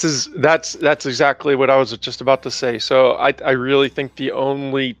 That's exactly what I was just about to say. So I really think the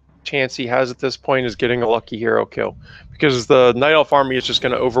only chance he has at this point is getting a lucky hero kill, because the Night Elf army is just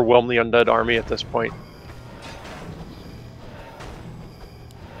going to overwhelm the Undead army at this point.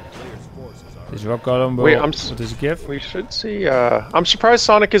 Is Rock Golem what does he give? We should see. I'm surprised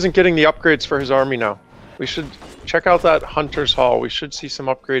Sonic isn't getting the upgrades for his army now. We should check out that Hunter's Hall. We should see some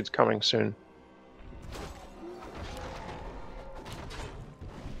upgrades coming soon.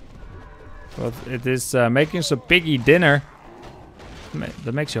 But it is making some piggy dinner.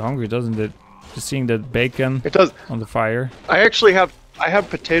 That makes you hungry, doesn't it? Just seeing that bacon on the fire. I actually have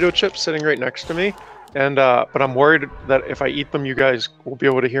potato chips sitting right next to me, and but I'm worried that if I eat them, you guys will be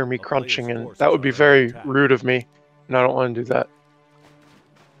able to hear me crunching, and that would be very rude of me, and I don't want to do that.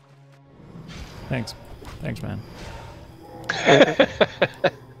 Thanks, man.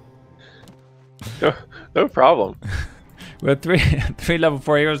 No problem. With three level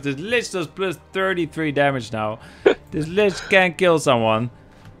 4 heroes, this Lich does plus 33 damage now. This Lich can kill someone.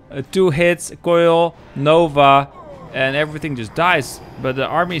 2 hits, coil, Nova, and everything just dies. But the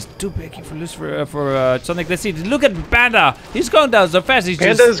army is too big for Lucifer, for Sonic. Let's see. Look at Panda. He's going down so fast.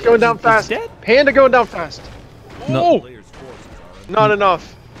 Panda is going down fast. Panda going down fast. No. Not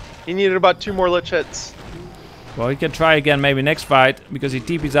enough. He needed about 2 more Lich hits. Well, he can try again maybe next fight, because he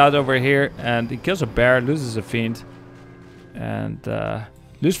TP's out over here and he kills a bear, loses a fiend. And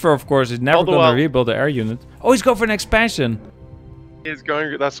Lucifer, of course, is never going to rebuild the air unit. Oh, he's going for an expansion. He's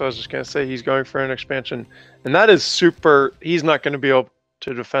going. That's what I was just gonna say. He's going for an expansion, and that is super. He's not going to be able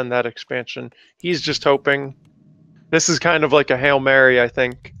to defend that expansion. He's just hoping. This is kind of like a Hail Mary, I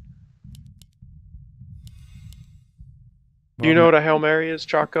think. Do you know what a Hail Mary is,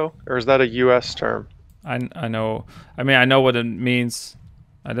 Chaco? Or is that a US term? I know. I mean, I know what it means.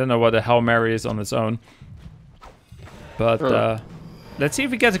 I don't know what a Hail Mary is on its own. But let's see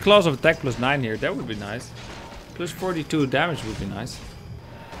if we get a clause of attack +9 here. That would be nice. Plus 42 damage would be nice.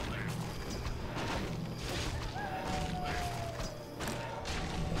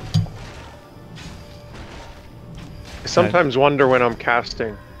 I sometimes wonder when I'm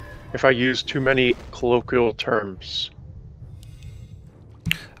casting if I use too many colloquial terms.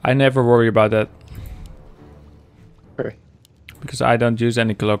 I never worry about that. Okay. Because I don't use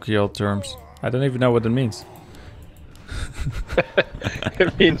any colloquial terms. I don't even know what it means.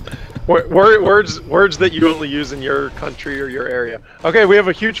 It means words that you only use in your country or your area. Okay, we have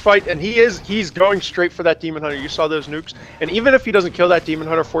a huge fight, and he's going straight for that Demon Hunter. You saw those nukes, and even if he doesn't kill that Demon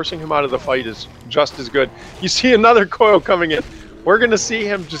Hunter, forcing him out of the fight is just as good. You see another coil coming in. We're gonna see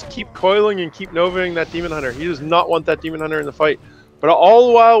him just keep coiling and keep novaing that Demon Hunter. He does not want that Demon Hunter in the fight. But all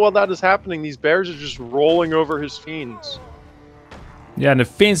the while that is happening, these bears are just rolling over his fiends. Yeah, and the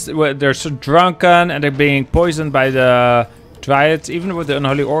fiends, they're so drunken and they're being poisoned by the Dryads. Even with the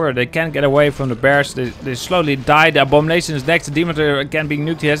Unholy Aura, they can't get away from the bears. They slowly die. The Abomination is next. The Demon Hunter again being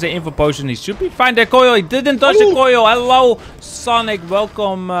nuked. He has the Info Potion. He should be fine. The coil. He didn't touch the coil. Hello, Sonik.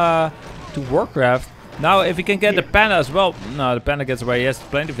 Welcome to Warcraft. Now, if he can get the Panda as well. No, the Panda gets away. He has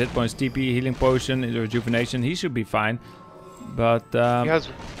plenty of hit points. TP, Healing Potion, Rejuvenation. He should be fine. But he has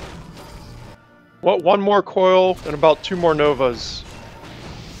one more coil and about 2 more Novas.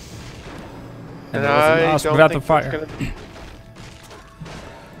 And I don't breath of fire.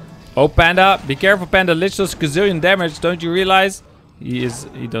 Oh, Panda, be careful, Panda. Lich does gazillion damage. Don't you realize? He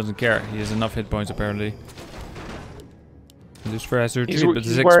doesn't care. He has enough hit points apparently. Lucifer has to retreat, but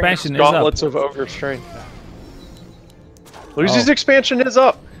his expansion is up. Gauntlets of overstrength. Lucy's expansion is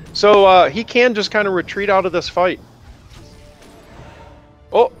up, so he can just kind of retreat out of this fight.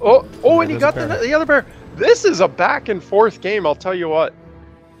 And he got the other bear. This is a back and forth game, I'll tell you what.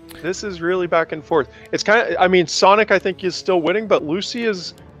 This is really back and forth. It's kind of, I mean, Sonik I think is still winning, but Lucy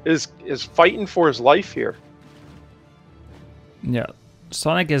is fighting for his life here. Yeah,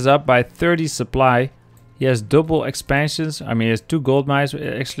 Sonik is up by 30 supply. He has double expansions. I mean, he has 2 gold mines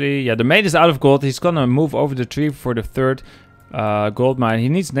actually. Yeah, the mate is out of gold. He's gonna move over the tree for the 3rd gold mine. He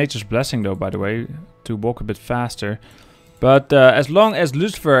needs Nature's Blessing though, by the way, to walk a bit faster. But as long as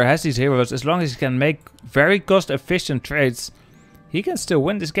Lucifer has these heroes, as long as he can make very cost-efficient trades, he can still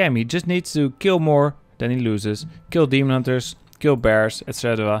win this game. He just needs to kill more than he loses. Kill Demon Hunters, kill bears,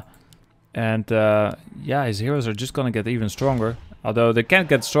 etc. And yeah, his heroes are just gonna get even stronger. Although they can't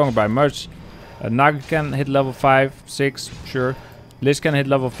get stronger by much. Naga can hit level 5, 6, sure. Lich can hit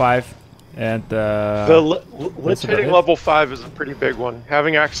level 5. And the Lich hitting level 5 is a pretty big one.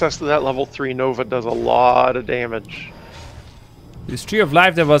 Having access to that level 3 Nova does a lot of damage. This Tree of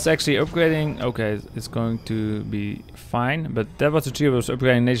Life that was actually upgrading, okay, it's going to be fine, but that was the tree that was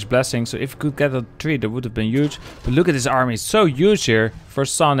upgrading Nature's Blessing, so if we could get a tree, that would have been huge. But look at this army, it's so huge here for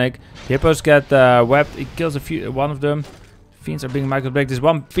Sonik. The hippos get webbed, he kills one of them. Fiends are being micro-break. This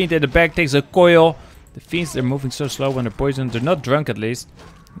one fiend in the back takes a coil. The fiends, they're moving so slow when they're poisoned. They're not drunk at least.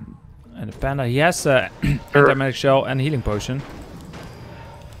 And the panda, he has anti-magic shell and healing potion.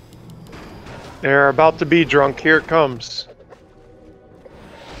 They're about to be drunk, here it comes.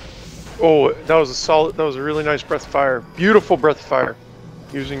 Oh, that was a really nice breath of fire. Beautiful breath of fire.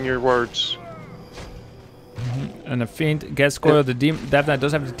 Using your words. And the fiend gets coiled. The Death Knight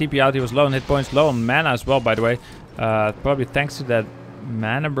does have the TP out. He was low on hit points, low on mana as well, by the way. Probably thanks to that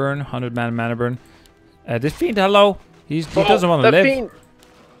mana burn, 100 mana burn. This fiend, hello. He doesn't want to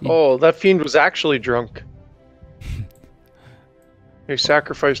live. That fiend was actually drunk. He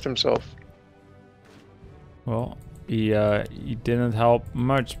sacrificed himself. Well, he didn't help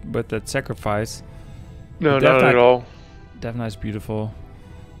much with that sacrifice. No, not at all. Death Knight's beautiful.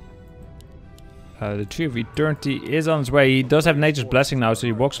 The Tree of Eternity is on its way. He does have Nature's Blessing now, so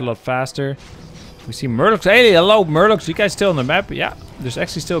he walks a lot faster. We see Murlocs. Hey, hello, Murlocs. You guys still on the map? Yeah, there's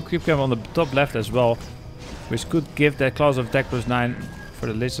actually still a creep camp on the top left as well, which could give that clause of attack +9 for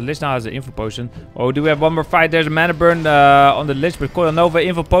the Lich. The Lich now has the Info Potion. Oh, do we have one more fight? There's a mana burn on the Lich, but Coil Nova,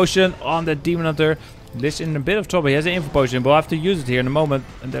 Info Potion on the Demon Hunter. Lich in a bit of trouble. He has an Info Potion. We'll have to use it here in a moment.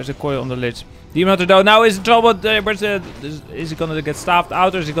 And there's a coil on the Lich. Demon Hunter though now is in trouble. Is he gonna get staffed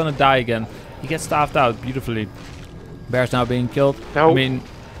out or is he gonna die again? He gets staffed out beautifully. Bear's now being killed. No. I mean,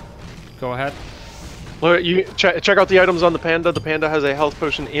 go ahead. Look, you check out the items on the panda. The panda has a health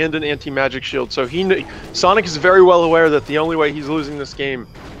potion and an anti-magic shield. So Sonic is very well aware that the only way he's losing this game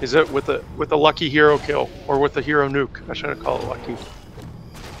is with a lucky hero kill or with a hero nuke. I shouldn't call it lucky.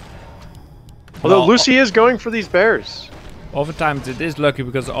 Although Lucy is going for these bears. Oftentimes it is lucky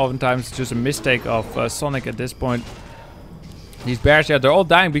because oftentimes it's just a mistake of Sonic at this point. These bears, yeah, they're all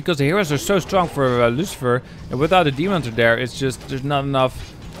dying because the heroes are so strong for Lucifer, and without a demon hunter there, it's just there's not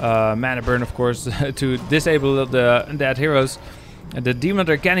enough mana burn, of course, to disable the undead heroes. And the demon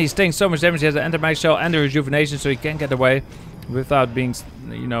hunter he's taking so much damage. He has an anti-magic shell and the rejuvenation, so he can't get away without being,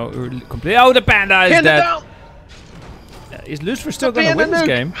 you know, completely. Oh, the panda is dead. Down. Is Lucifer still going to win this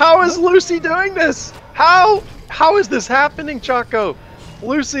game? How is Lucy doing this? How is this happening, Choco?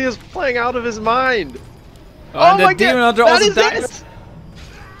 Lucy is playing out of his mind. Oh my god, that is it!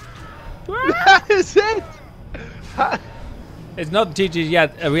 That is it! It's not GG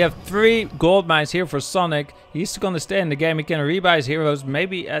yet. We have 3 gold mines here for Sonic. He's gonna stay in the game. He can rebuy his heroes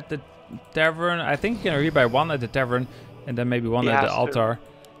maybe at the tavern. I think he can rebuy 1 at the tavern and then maybe 1 at the altar.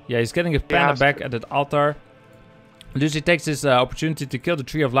 Yeah, he's getting his panda back at the altar. Lucy takes this opportunity to kill the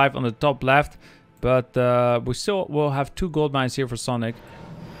Tree of Life on the top left. But we still will have 2 gold mines here for Sonic.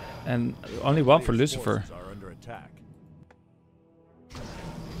 And only 1 for Lucifer.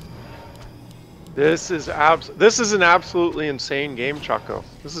 This is an absolutely insane game, Choco.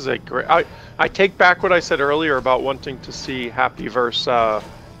 This is a great. I take back what I said earlier about wanting to see Happy versus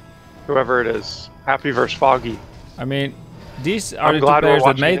whoever it is. Happy versus Foggy. I mean, these are the 2 players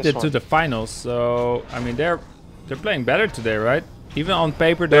that made it to the finals. So I mean, they're playing better today, right? Even on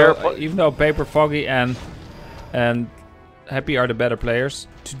paper, even though paper Foggy and Happy are the better players.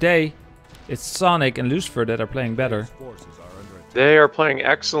 Today, it's Sonic and Lucifer that are playing better. They are playing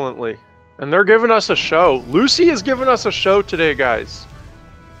excellently. And they're giving us a show. Lucy is giving us a show today, guys.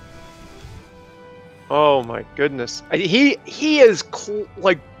 Oh my goodness. He is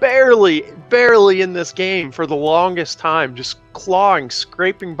like barely in this game for the longest time. Just clawing,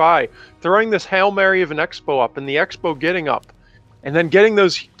 scraping by. Throwing this Hail Mary of an Expo up and the Expo getting up. And then getting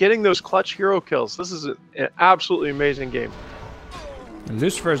those clutch hero kills. This is an absolutely amazing game.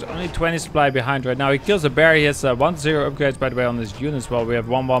 Lucifer is only 20 supply behind right now. He kills a bear. He has 1-0 upgrades, by the way, on his units. Well, we have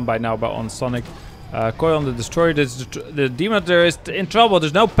 1-1 by now on Sonic. Coil on the destroyer. The demon hunter is in trouble.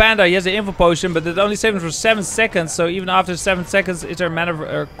 There's no panda. He has an info potion, but it only saves him for 7 seconds. So even after 7 seconds, is there a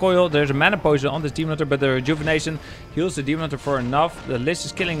mana coil? There's a mana potion on this demon hunter, but the rejuvenation heals the demon hunter for enough. The list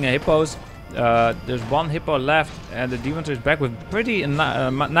is killing hippos. There's 1 hippo left, and the demon hunter is back with pretty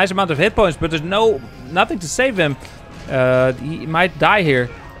nice amount of hit points, but there's nothing to save him. He might die here.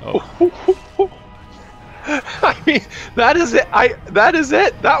 Oh. I mean, that is it. That is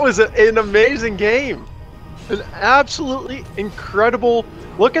it. That was an amazing game. An absolutely incredible.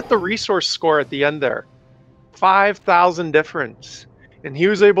 Look at the resource score at the end there. 5,000 difference. And he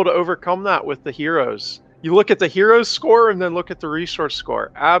was able to overcome that with the heroes. You look at the heroes score and then look at the resource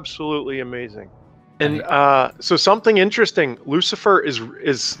score. Absolutely amazing. And so something interesting. Lucifer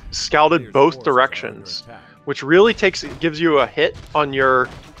is scouted both directions, which really gives you a hit on your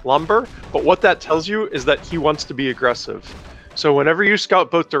lumber. But what that tells you is that he wants to be aggressive. So whenever you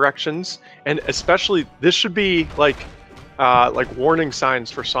scout both directions, and especially this should be like warning signs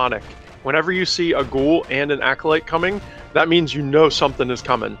for Sonic. Whenever you see a ghoul and an acolyte coming, that means you know something is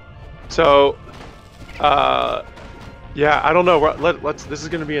coming. So yeah, I don't know. This is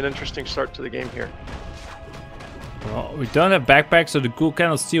going to be an interesting start to the game here. Well, we don't have backpack, so the ghoul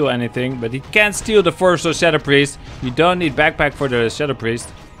cannot steal anything, but he can steal the Force of Shadow Priest. You don't need backpack for the Shadow Priest.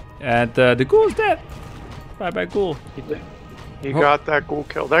 And the ghoul is dead. Bye-bye, ghoul. He got that ghoul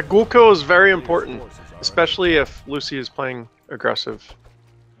kill. That ghoul kill is very important, especially if Lucy is playing aggressive.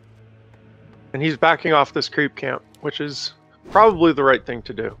 And he's backing off this creep camp, which is probably the right thing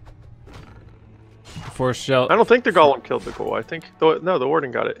to do. I don't think the golem killed the ghoul. I think no, the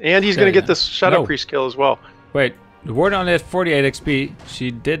warden got it, and he's gonna get this Shadow Priest kill as well. Wait, the warden only had 48 XP.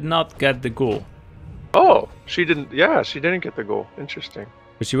 She did not get the ghoul. Oh, she didn't. Yeah, she didn't get the ghoul. Interesting.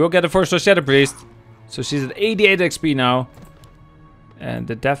 But she will get the first Shadow Priest, so she's at 88 XP now. And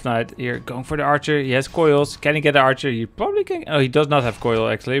the Death Knight here going for the archer. He has coils. Can he get the archer? He probably can. Oh, he does not have coil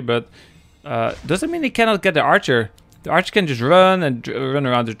actually, but doesn't mean he cannot get the archer. The archer can just run and run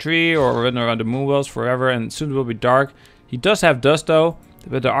around the tree or run around the moonwells forever, and soon it will be dark. He does have dust though,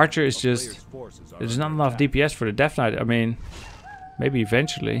 but the archer is just... There's not enough DPS for the Death Knight. I mean, maybe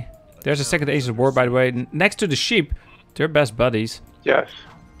eventually. There's a second Ace of War, by the way. Next to the sheep, they're best buddies. Yes.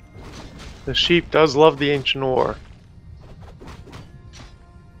 The sheep does love the Ancient War.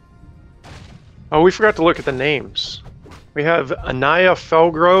 Oh, we forgot to look at the names. We have Anaya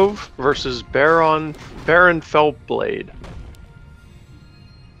Felgrove versus Baron Baron Fellblade.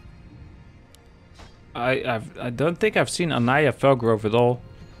 I don't think I've seen Anaya Felgrove at all.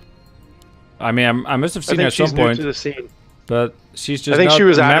 I mean, I must have seen her at some point. New to the scene. But she's just I think not she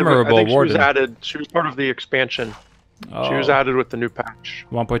was a added, memorable I think warden. she was added. She was part of the expansion. Oh. She was added with the new patch.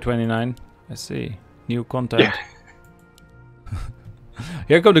 1.29. I see. New content. Yeah.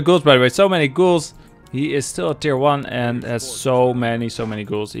 Here come the ghouls, by the way. So many ghouls. He is still at tier 1 and has so many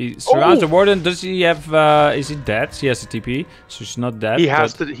ghouls. He surrounds the warden. Does he have? Is he dead? He has a TP, so she's not dead. He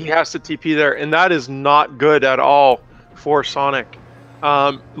has to TP there, and that is not good at all for Sonic.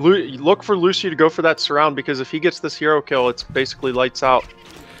 Look for Lucy to go for that surround, because if he gets this hero kill, it's basically lights out.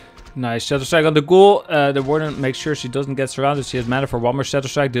 Nice Shadow Strike on the ghoul. The warden makes sure she doesn't get surrounded. She has mana for one more Shadow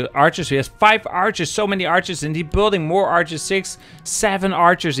Strike. The archers, he has 5 archers, so many archers, and he's building more archers, 6, 7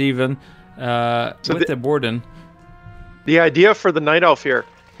 archers even. With the warden. The idea for the Night Elf here,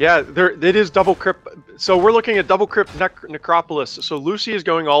 yeah, it is double crypt. So we're looking at double crypt necropolis. So Lucy is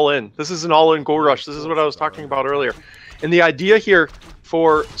going all in. This is an all-in ghoul rush. This is what I was talking about earlier. And the idea here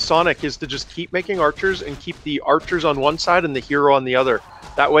for Sonic is to just keep making archers and keep the archers on one side and the hero on the other.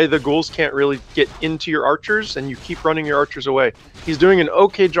 That way the ghouls can't really get into your archers, and you keep running your archers away. He's doing an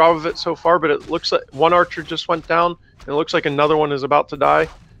okay job of it so far, but it looks like one archer just went down, and it looks like another one is about to die.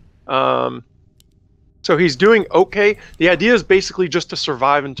 So he's doing okay. The idea is basically just to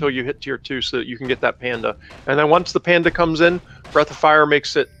survive until you hit tier 2 so that you can get that panda. And then once the panda comes in, Breath of Fire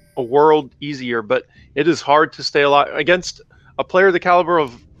makes it a world easier, but it is hard to stay alive. Against a player the caliber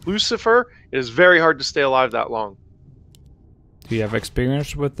of Lucifer, it is very hard to stay alive that long. Do you have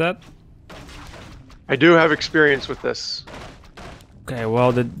experience with that? I do have experience with this. Okay,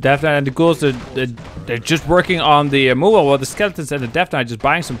 well, the Death Knight and the ghouls, they're just working on the movement. Well, the skeletons and the Death Knight just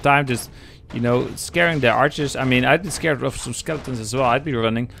buying some time, just, you know, scaring the archers. I mean, I'd be scared of some skeletons as well. I'd be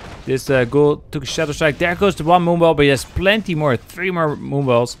running. This ghoul took a Shadow Strike. There goes the one Moonball, but he has plenty more. 3 more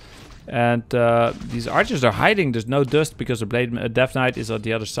Moonballs. And these archers are hiding. There's no dust because the Blade Death Knight is on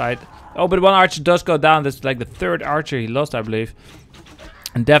the other side. Oh, but one archer does go down. That's like the 3rd archer he lost, I believe.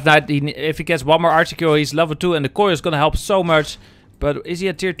 And Death Knight, if he gets one more archer kill, he's level 2. And the coil is going to help so much. But is he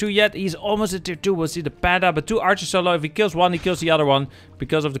at tier 2 yet? He's almost at tier 2. We'll see the panda. But 2 archers solo. If he kills one, he kills the other one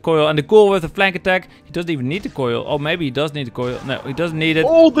because of the coil. And the ghoul with a flank attack. He doesn't even need the coil. Oh, maybe he does need the coil. No, he doesn't need it.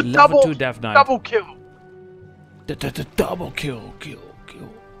 Oh, the level 2 Death Knight. Double kill. The double kill.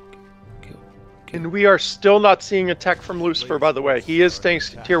 And we are still not seeing a tech from Lucifer, by the way. He is staying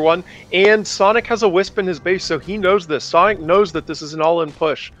tier 1. And Sonic has a wisp in his base, so he knows this. Sonic knows that this is an all-in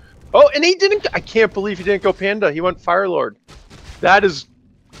push. Oh, and he didn't... I can't believe he didn't go Panda. He went Fire Lord. That is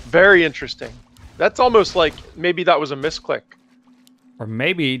very interesting. That's almost like maybe that was a misclick. Or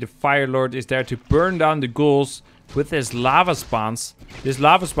maybe the Fire Lord is there to burn down the ghouls with his lava spawns. This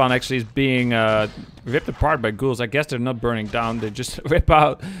lava spawn actually is being ripped apart by ghouls. I guess they're not burning down. They just rip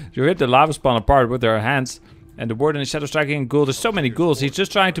the lava spawn apart with their hands. And the warden is shadow striking ghoul. There's so many ghouls. He's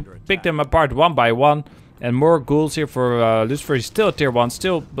just trying to pick them apart one by one. And more ghouls here for Lucifer. He's still at tier 1,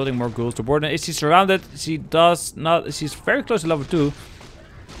 still building more ghouls. The warden, is he surrounded? She does not. She's very close to level 2.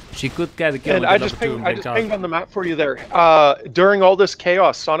 She could get a kill. And I just pinged on the map for you there. During all this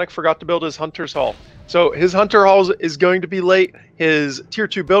chaos, Sonic forgot to build his Hunter's Hall. So his Hunter Hall is going to be late. His tier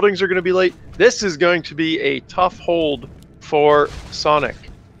 2 buildings are going to be late. This is going to be a tough hold for Sonic.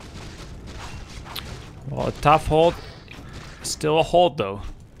 Well, a tough hold. Still a hold though.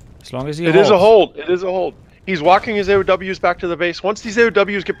 As long as he holds. It is a hold. It is a hold. He's walking his AOWs back to the base. Once these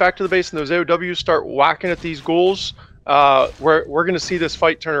AOWs get back to the base and those AOWs start whacking at these ghouls, we're going to see this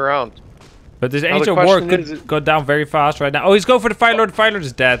fight turn around. But this Angel War could go down very fast right now. Oh, he's going for the Fire Lord. The Fire Lord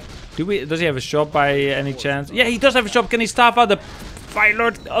is dead. Does he have a shop by any chance? Yeah, he does have a shop. Can he staff out the Fire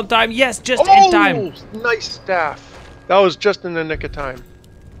Lord on time? Yes, just in time. Nice staff. That was just in the nick of time.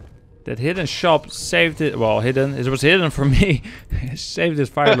 That hidden shop saved it. Well, hidden. It was hidden for me. Saved his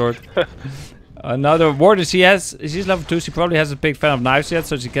Fire Lord. Another warden. She's level 2. She probably hasn't picked Fan of Knives yet,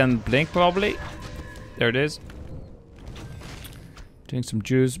 so she can blink probably. There it is. Doing some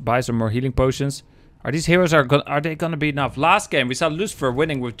juice. Buy some more healing potions. Are these heroes are they gonna be enough? Last game we saw Lucifer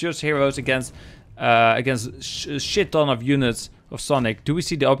winning with just heroes against shit ton of units of Sonic. Do we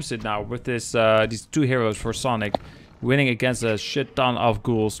see the opposite now with this these 2 heroes for Sonic winning against a shit ton of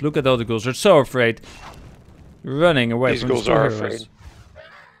ghouls? Look at all the ghouls. They're so afraid, running away from these 2 heroes. Afraid.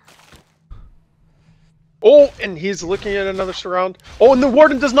 Oh, and he's looking at another surround. Oh, and the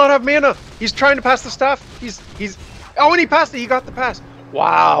warden does not have mana. He's trying to pass the staff. He's oh, and he passed it. He got the pass.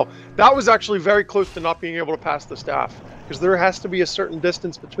 Wow. That was actually very close to not being able to pass the staff. Because there has to be a certain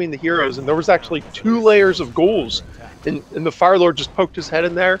distance between the heroes. And there was actually 2 layers of ghouls. And the Fire Lord just poked his head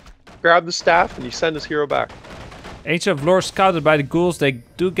in there. grab the staff, and you send his hero back. Ancient of Lore scouted by the ghouls. They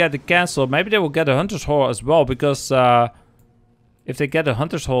do get the cancel. Maybe they will get a Hunter's Hole as well, because if they get a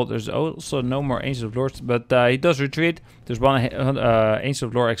Hunter's Hole, there's also no more Ancient of Lore. But he does retreat. There's one Ancient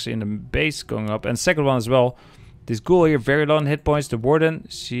of Lore actually in the base going up, and second one as well. This ghoul here, very low on hit points. The Warden,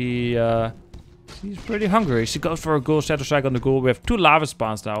 she's pretty hungry. She goes for a ghoul, Shadow Strike on the ghoul. We have 2 lava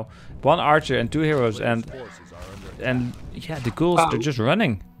spawns now, 1 archer and 2 heroes, and yeah, the ghouls, they're just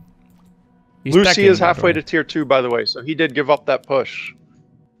running. Lucy is halfway to tier 2, by the way, so he did give up that push.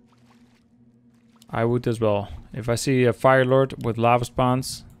 I would as well. If I see a Fire Lord with lava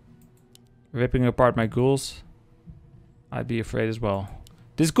spawns ripping apart my ghouls, I'd be afraid as well.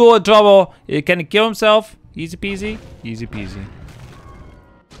 This ghoul in trouble. Can he kill himself? Easy peasy. Easy peasy.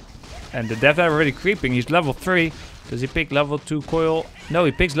 And the Death Knight already creeping. He's level 3. Does he pick level 2 coil? No,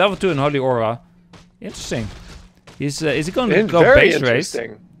 he picks level 2 in Holy Aura. Interesting. Is he going to go base race?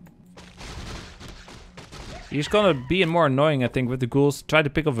 He's gonna be more annoying, I think, with the ghouls. Try to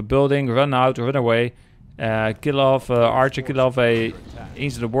pick off a building, run out, run away, kill off archer, kill off a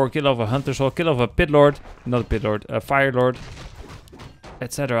Ancient of War, kill off a Hunter's Hole, kill off a Pit Lord, not a Pit Lord, a Fire Lord,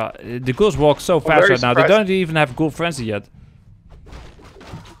 etc. The ghouls walk so fast right now. They don't even have Ghoul Frenzy yet.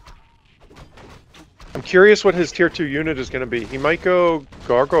 I'm curious what his tier 2 unit is going to be. He might go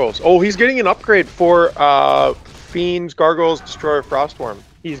Gargoyles. Oh, he's getting an upgrade for Fiends, Gargoyles, Destroyer, Frostworm.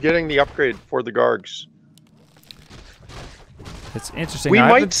 He's getting the upgrade for the Gargs. It's interesting. I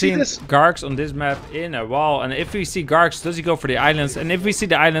haven't seen Gargs on this map in a while. And if we see Gargs, does he go for the islands? And if we see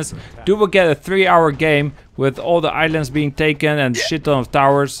the islands, do we get a 3-hour game with all the islands being taken and shit ton of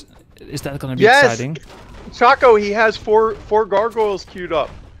towers? Is that going to be exciting? Chaco, he has four Gargoyles queued up.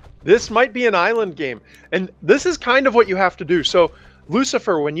 This might be an island game. And this is kind of what you have to do. So,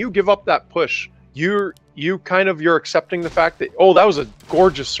 Lucifer, when you give up that push, you're accepting the fact that, oh, that was a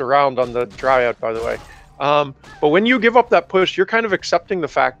gorgeous surround on the Dryad, by the way. But when you give up that push, you're kind of accepting the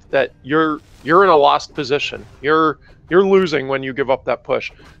fact that you're in a lost position. You're losing when you give up that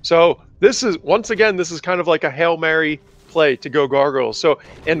push. So this is, once again, this is kind of like a Hail Mary play to go Gargoyles. So,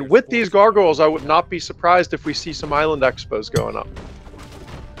 and with these Gargoyles, I would not be surprised if we see some Island Expos going up,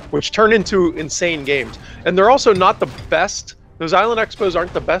 which turn into insane games. And they're also not the best. Those Island Expos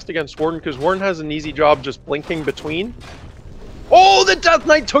aren't the best against Warden, because Warden has an easy job just blinking between. Oh, the Death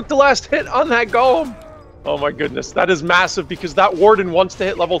Knight took the last hit on that Golem. Oh my goodness, that is massive, because that Warden wants to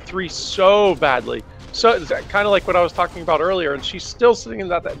hit level 3 so badly. So it's kind of like what I was talking about earlier, and she's still sitting in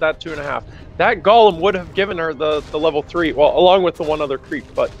that 2.5. That Golem would have given her the level 3, well, along with the one other creep,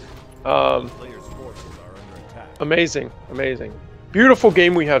 but amazing, amazing. Beautiful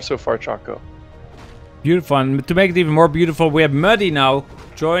game we have so far, Chaco. Beautiful, and to make it even more beautiful, we have Muddy now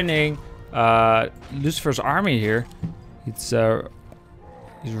joining Lucifer's army here. He's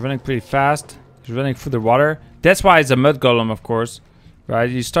running pretty fast. He's running through the water. That's why it's a mud golem, of course. Right?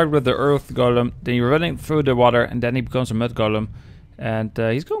 You start with the earth golem, then you're running through the water, and then he becomes a mud golem. And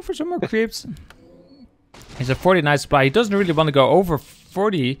he's going for some more creeps. He's a 49 supply. He doesn't really want to go over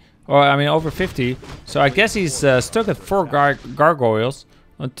 40, or I mean over 50. So I guess he's stuck at 4 gargoyles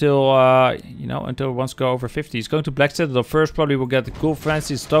until until he wants to go over 50. He's going to Black Citadel first. Probably will get the Ghoul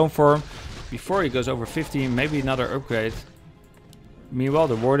Frenzy Stone Form before he goes over 50. Maybe another upgrade. Meanwhile,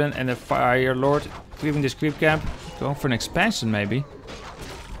 the Warden and the Fire Lord cleaving this creep camp, going for an expansion maybe.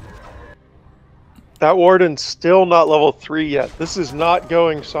 That Warden's still not level 3 yet. This is not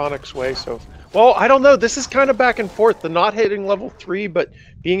going Sonic's way. So, well, I don't know. This is kind of back and forth. The not hitting level 3, but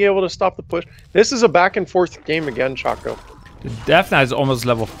being able to stop the push. This is a back and forth game again, Chaco. The Death Knight is almost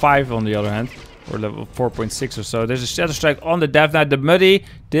level 5 on the other hand. Or level 4.6 or so. There's a Shadow Strike on the Death Knight. The Muddy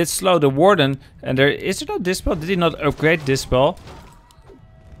did slow the Warden. And is there no Dispel? Did he not upgrade Dispel?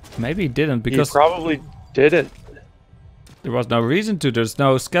 Maybe he didn't, because he probably didn't. There was no reason to. There's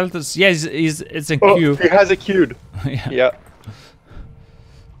no skeletons. Yeah, it's in queue. He has it queued. Yeah.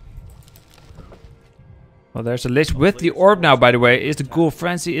 Well, there's a Lich with the orb now, by the way. Is the Ghoul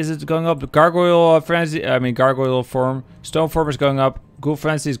Frenzy, is it going up? The Gargoyle Frenzy, I mean Gargoyle form. Stone form is going up. Ghoul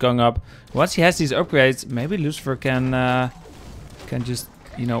Frenzy is going up. Once he has these upgrades, maybe Lucifer can just,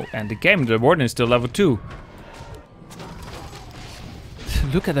 end the game. The Warden is still level 2.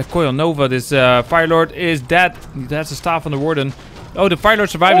 Look at that Coil Nova. This Fire Lord is dead. That's a staff on the Warden. Oh, the Fire Lord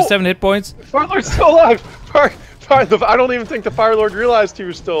survived with 7 hit points. Fire Lord's still alive. I don't even think the Fire Lord realized he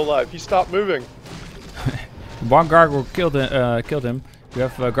was still alive. He stopped moving. One gargoyle killed him. We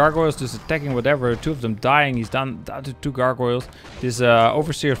have gargoyles just attacking whatever. 2 of them dying. He's down to 2 gargoyles. This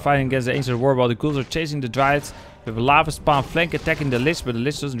Overseer fighting against the Ancient War while the ghouls are chasing the Dryads. We have a lava spawn flank attacking the Lich, but the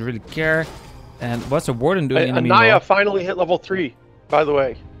Lich doesn't really care. And what's the Warden doing in the meanwhile? Anaya finally hit level 3, by the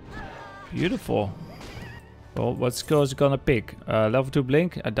way. Beautiful. Well, what skill is it gonna pick? Level 2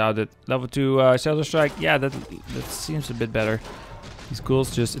 Blink? I doubt it. Level 2 Shadow Strike? Yeah, that seems a bit better. These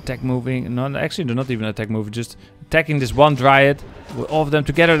ghouls just attack moving. No, actually they're not even attack moving, just attacking this one Dryad. With all of them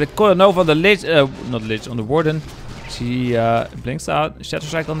together. The Coil Nova on the Lich, not Lich, on the Warden. She blinks out. Shadow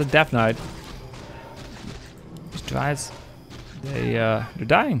Strike on the Death Knight. These Dryads, they're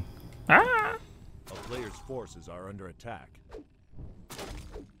dying. Ah! A player's forces are under attack.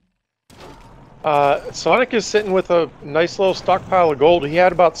 Sonic is sitting with a nice little stockpile of gold. He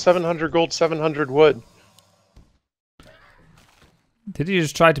had about 700 gold, 700 wood. Did he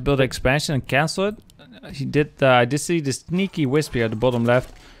just try to build an expansion and cancel it? He did. I did see the sneaky wisp here at the bottom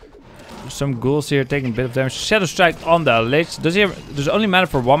left. Some ghouls here taking a bit of damage. Shadow Strike on the Lich. Does he have, there's only matter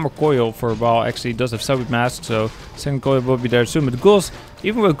for one more coil for a while. Actually, he does have Soviet Mask, so second coil will be there soon. But the ghouls,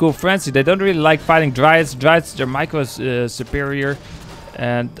 even with Ghoul Frenzy, they don't really like fighting Dryads. Dryads, their micro is superior.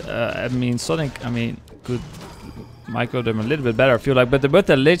 And I mean, Sonik, could micro them a little bit better, I feel like. But with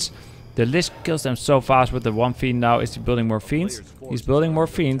the Lich kills them so fast with the one Fiend now. Is he building more Fiends? He's building more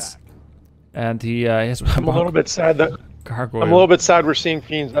Fiends. And he has... I'm a little bit sad that... Gargoyle. I'm a little bit sad we're seeing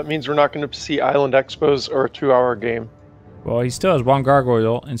Fiends. That means we're not going to see Island Expos or a 2-hour game. Well, he still has one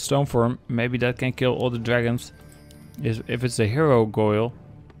Gargoyle in stone form. Maybe that can kill all the dragons. If it's a hero Goyle.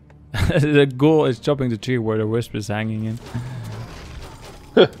 The ghoul is chopping the tree where the wisp is hanging in.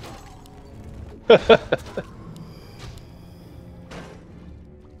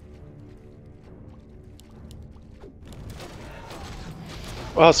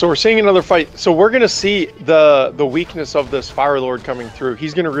 Well, so we're seeing another fight. So we're gonna see the weakness of this Fire Lord coming through.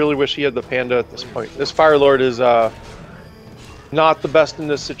 He's gonna really wish he had the panda at this point. This Fire Lord is not the best in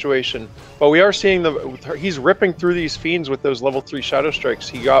this situation. But we are seeing he's ripping through these fiends with those level 3 Shadow Strikes.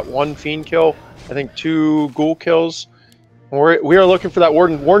 He got 1 fiend kill, I think 2 ghoul kills. We are looking for that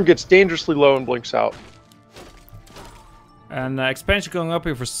Warden. Warden gets dangerously low and blinks out. And expansion going up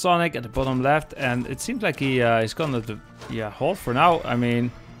here for Sonic at the bottom left, and it seems like he's gonna hold for now. I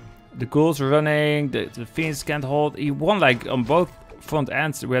mean, the ghouls are running, the fiends can't hold. He won like on both front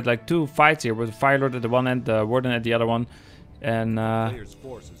ends. We had like 2 fights here with the Fire Lord at the one end, the Warden at the other one, and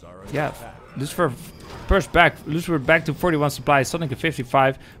yeah, Lucifer first back. Lucifer back to 41 supply. Sonic at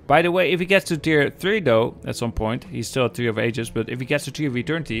 55. By the way, if he gets to tier 3 though, at some point, he's still at 3 of Ages, but if he gets to 3 of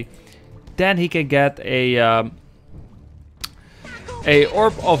Eternity, then he can get a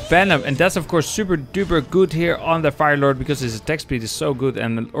Orb of Venom, and that's of course super duper good here on the Fire Lord because his attack speed is so good.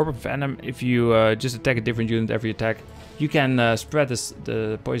 And an Orb of Venom, if you just attack a different unit every attack, you can spread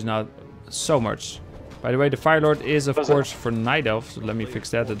the poison out so much. By the way, the Fire Lord is of course for Night Elf, so let me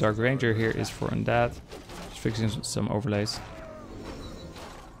fix that. The Dark Ranger here is for Undead. Just fixing some overlays.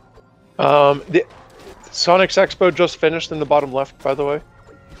 The Sonic's Expo just finished in the bottom left, by the way.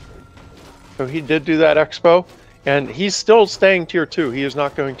 So he did do that Expo. And he's still staying tier 2. He is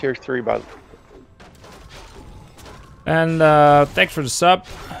not going tier 3, by the way. And thanks for the sub,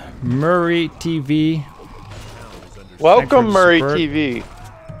 Murray TV. Welcome, Murray TV.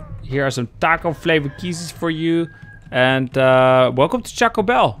 Here are some taco flavored keys for you. And welcome to Chaco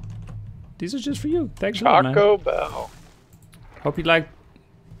Bell. These are just for you. Thanks a lot, man. Chaco Bell. Hope you like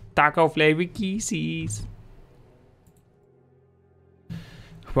taco flavored keys.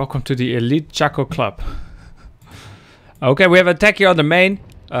 Welcome to the Elite Chaco Club. Okay, we have an attack here on the main.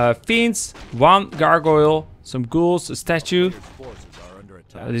 Fiends, 1 gargoyle, some ghouls, a statue.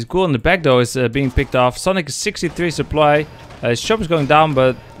 This ghoul in the back though is being picked off. Sonic is 63 supply. His shop is going down,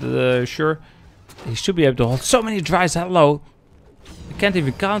 but sure. He should be able to hold so many Dryads that low. I can't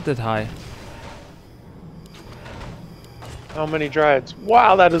even count that high. How many Dryads?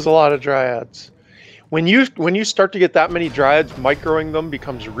 Wow, that is a lot of Dryads. When you start to get that many Dryads, microing them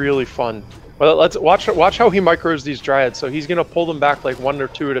becomes really fun. Well, let's watch how he micros these Dryads. So he's gonna pull them back like 1 or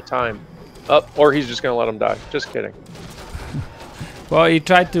 2 at a time, or he's just gonna let them die. Just kidding. Well, he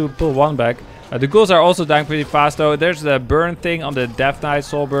tried to pull 1 back. The ghouls are also dying pretty fast though. There's the burn thing on the Death Knight,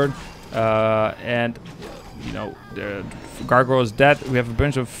 Soul Burn, and you know the Gargoyle is dead. We have a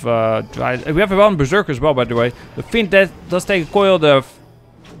bunch of Dryads. We have 1 Berserker as well, by the way. The Fiend does take a coil. The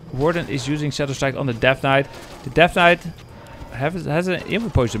Warden is using Shadow Strike on the Death Knight. The Death Knight has an info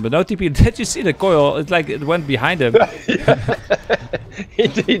potion, but no TP. Did you see the coil? It's like it went behind him. he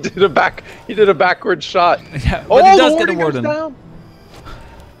did a backward shot. Yeah, but oh, it does the get a Warden Warden. goes down.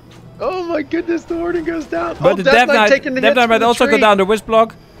 Oh my goodness, the Warden goes down. But the Death Knight might also go down the Wisp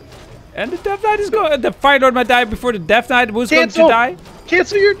block. And the Death Knight is going. The Fire Lord might die before the Death Knight. Who's going to die?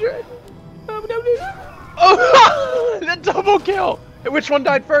 Cancel your. Oh, the double kill. Which one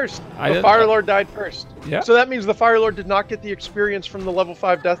died first? I The Fire Lord died first. Yeah. So that means the Fire Lord did not get the experience from the level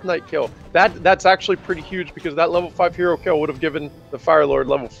 5 Death Knight kill. That's actually pretty huge because that level 5 hero kill would have given the Fire Lord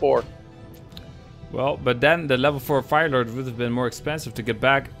level 4. Well, but then the level 4 Fire Lord would have been more expensive to get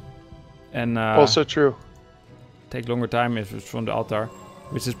back. And Also true. take longer time if it's from the altar.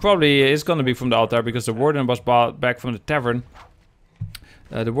 Which is probably is going to be from the altar because the Warden was bought back from the tavern.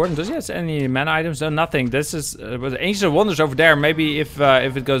 The Warden, does he have any mana items? No, nothing. This is with the Ancient Wonders over there. Maybe if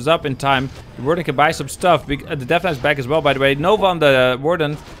it goes up in time, the Warden can buy some stuff. The Death Knight's back as well, by the way. Nova on the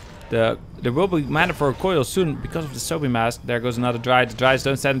Warden. There will be mana for a coil soon because of the Sobi mask. There goes another Dryad. The Dryads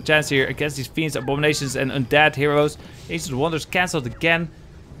don't stand a chance here against these Fiends, Abominations, and Undead heroes. Ancient Wonders cancelled again.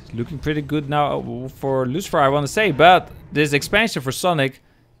 It's looking pretty good now for Lucifer, I want to say. But this expansion for Sonik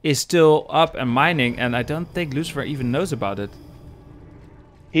is still up and mining, and I don't think Lucifer even knows about it.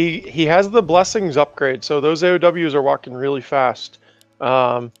 He has the Blessings upgrade, so those AOWs are walking really fast.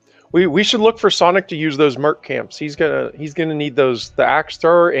 We should look for Sonik to use those Merc camps. He's gonna need those, the Axe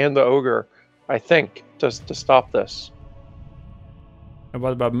Thrower and the Ogre, I think, to stop this. And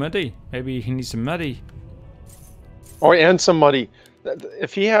what about Muddy? Maybe he needs some Muddy. Oh, and some Muddy.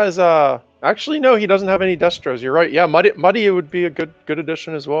 If he has actually no, he doesn't have any Destros. You're right. Yeah, Muddy would be a good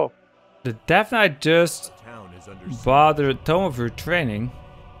addition as well. The Death Knight just bought the Tome of Retraining.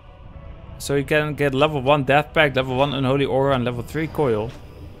 So you can get level 1 Death Pack, level 1 Unholy Aura, and level 3 Coil.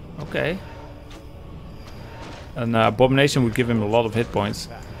 Okay. And Abomination would give him a lot of hit points.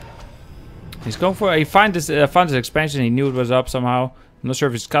 He's going for... He found this expansion, he knew it was up somehow. I'm not sure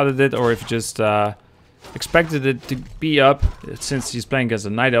if he scouted it or if he just expected it to be up. Since he's playing against a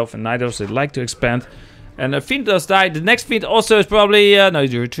Night Elf, and Night Elves, they like to expand. And a Fiend does die. The next Fiend also is probably... no,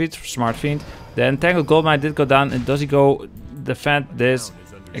 he retreats, smart Fiend. The Entangled Goldmine did go down, and does he go defend this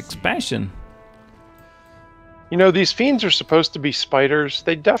expansion? You know, these Fiends are supposed to be spiders.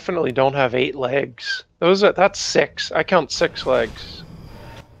 They definitely don't have 8 legs. That's 6. I count 6 legs.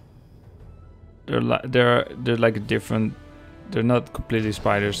 They're like a different. They're not completely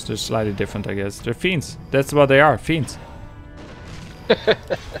spiders. They're slightly different, I guess. They're Fiends. That's what they are. Fiends.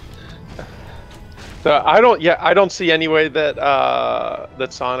 So I don't see any way that that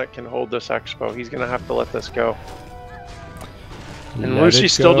Sonik can hold this expo. He's gonna have to let this go. And Lucy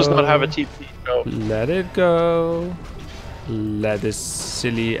still does not have a TP. So. Let it go. Let this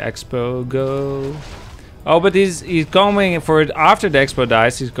silly expo go. Oh, but he's coming for it after the expo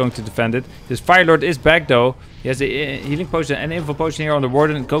dies. He's going to defend it. This Fire Lord is back though. He has a healing potion and info potion here on the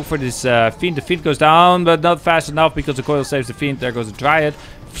Warden. Go for this Fiend. The Fiend goes down, but not fast enough because the coil saves the Fiend. There goes the Dryad.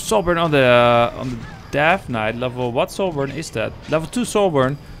 Soulburn on the Death Knight. Level what Soulburn is that? Level 2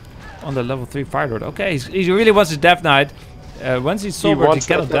 Soulburn on the level 3 Fire Lord. Okay, he really wants his Death Knight. Once he's Soulburn, he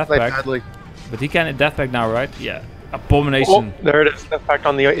cannot Death Pack. Badly. But he can Death Pack now, right? Yeah. Abomination. Oh, there it is. Death Pack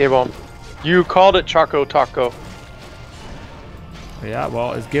on the A-bomb. You called it Choco Taco. Yeah,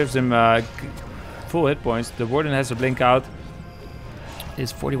 well, it gives him full hit points. The Warden has to blink out.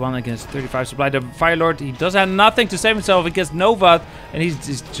 It's 41 against 35 supply. The Fire Lord, he does have nothing to save himself against Nova. And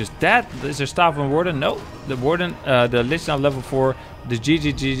he's just dead. Is there staff on Warden? No. The Warden, the Lich now level 4. The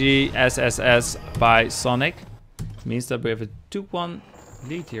GGGG SSS by Sonik. Means that we have a 2-1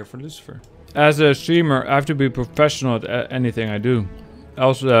 lead here for Lucifer. As a streamer, I have to be professional at anything I do.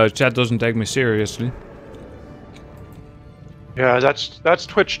 Else chat doesn't take me seriously. Yeah, that's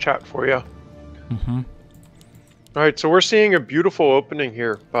Twitch chat for you. Mm-hmm. All right, so we're seeing a beautiful opening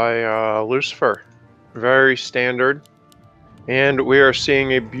here by Lucifer. Very standard. And we are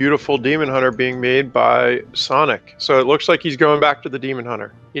seeing a beautiful Demon Hunter being made by Sonik. So it looks like he's going back to the Demon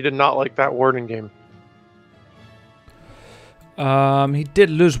Hunter. He did not like that Warden game. He did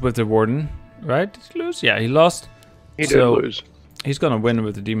lose with the Warden, right? Did he lose? Yeah, he lost. He did lose. He's gonna win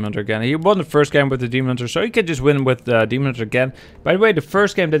with the Demon Hunter again. He won the first game with the Demon Hunter, so he can just win with the Demon Hunter again. By the way, the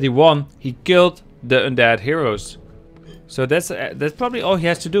first game that he won, he killed the Undead heroes. So that's probably all he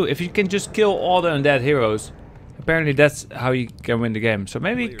has to do. If you can just kill all the Undead heroes, apparently that's how you can win the game. So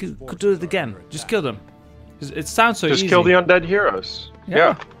maybe he could do it again. Just kill them. It sounds so easy. Just kill the Undead heroes.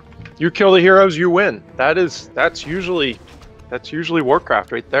 Yeah. You kill the heroes, you win. That's usually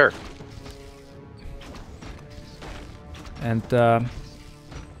Warcraft right there. And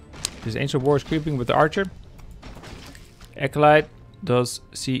this Ancient War is creeping with the Archer. Acolyte does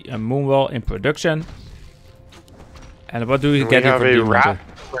see a Moonwell in production. And what do we get here for a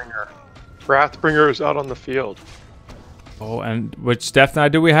Wrathbringer. Wrathbringer is out on the field. Oh, and which Death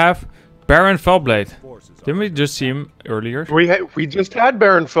Knight do we have? Baron Fellblade. Didn't we just see him earlier? We just had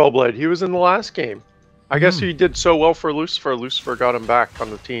Baron Fellblade. He was in the last game. I guess he did so well for Lucifer. Lucifer got him back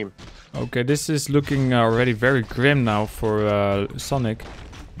on the team. Okay, this is looking already very grim now for Sonik.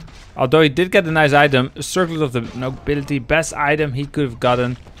 Although he did get a nice item, Circle of the Nobility, best item he could have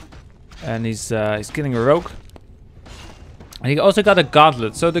gotten. And he's killing a rogue. And he also got a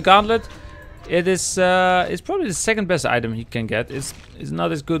gauntlet. So the gauntlet, it's probably the second best item he can get. It's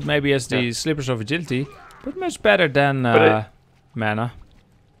not as good maybe as the Slippers of Agility, but much better than mana.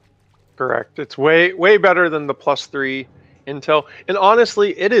 Correct. It's way better than the +3 intel. And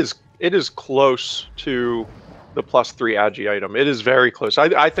honestly, it is close to the +3 agi item. It is very close.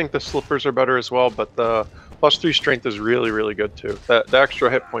 I think the slippers are better as well, but the +3 strength is really good too. The extra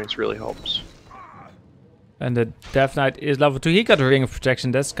hit points really helps. And the Death Knight is level 2. He got a Ring of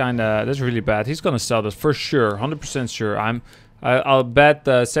Protection. That's really bad. He's gonna sell this for sure, 100% sure. I'll bet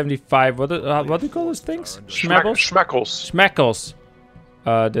 75. What do you call those things? Schmeckles.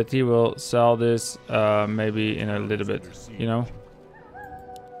 That he will sell this maybe in a little bit. You know.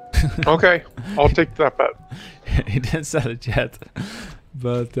 Okay, I'll take that bet. He didn't sell it yet,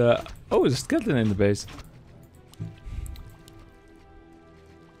 but oh, there's a skeleton in the base.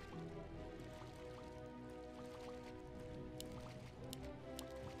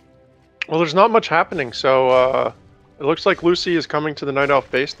 Well, there's not much happening, so it looks like Lucy is coming to the Night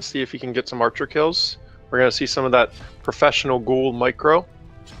Elf base to see if he can get some archer kills. We're gonna see some of that professional ghoul micro.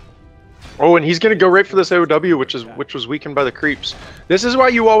 Oh, and he's gonna go right for this AOW, which was weakened by the creeps. This is why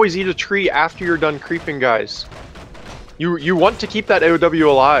you always eat a tree after you're done creeping, guys. You want to keep that AOW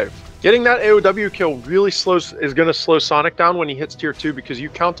alive. Getting that AOW kill really is gonna slow Sonik down when he hits tier 2 because you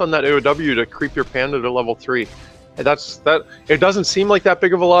count on that AOW to creep your panda to level 3. And it doesn't seem like that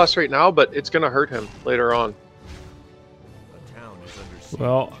big of a loss right now, but it's gonna hurt him later on.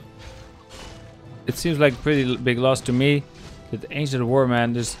 Well, it seems like a pretty big loss to me. The Ancient War,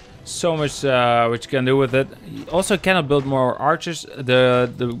 man, there's so much what you can do with it. You also cannot build more archers.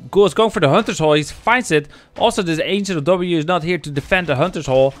 The ghoul is going for the Hunter's Hole. He finds it. Also, this Ancient W is not here to defend the Hunter's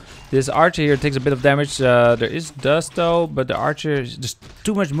Hole. This archer here takes a bit of damage. There is dust though, but the archer is just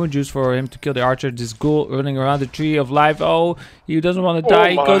too much moon juice for him to kill the archer. This ghoul running around the tree of life. Oh, he doesn't want to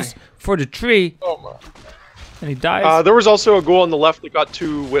die. He goes for the tree. Oh my. And he dies. There was also a ghoul on the left that got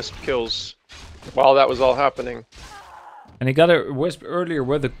 2 wisp kills while that was all happening. And he got a wisp earlier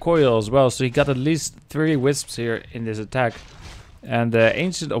with the coil as well, so he got at least 3 wisps here in this attack. And the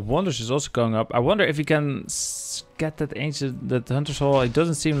Ancient of Wonders is also going up. I wonder if he can get that Hunter's Hole. It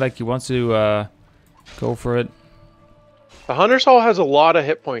doesn't seem like he wants to go for it. The Hunter's Hole has a lot of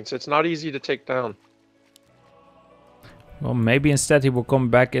hit points. It's not easy to take down. Well, maybe instead he will come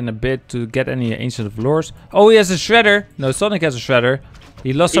back in a bit to get any Ancient of Lures. Oh, he has a Shredder. No, Sonik has a Shredder.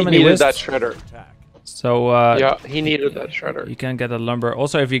 He lost so many wisps. He needed that Shredder. So yeah, he needed that Shredder. You can get a lumber.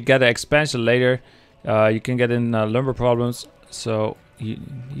 Also, if you get an expansion later, you can get in lumber problems. So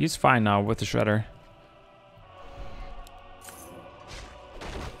he's fine now with the Shredder.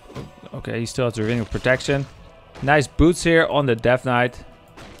 Okay, he still has the Ring of Protection. Nice boots here on the Death Knight.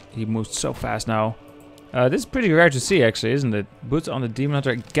 He moves so fast now. This is pretty rare to see, actually, isn't it? Boots on the Demon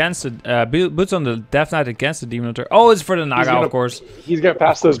Hunter against the boots on the Death Knight against the Demon Hunter. Oh, it's for the Naga, of course. He's gonna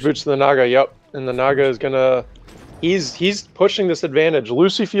pass those boots to the Naga. Yep, and the Naga is gonna. He's pushing this advantage.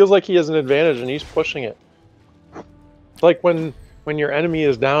 Lucy feels like he has an advantage, and he's pushing it. It's like when your enemy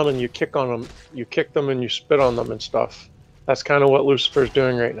is down and you kick on them, you kick them and you spit on them and stuff. That's kind of what Lucifer's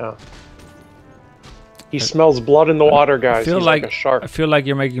doing right now. He smells blood in the water, guys. He's like a shark. I feel like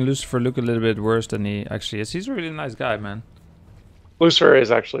you're making Lucifer look a little bit worse than he actually is. He's a really nice guy, man. Lucifer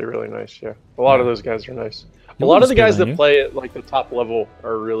is actually really nice, yeah. A lot of those guys are nice. A lot of the guys that play at like the top level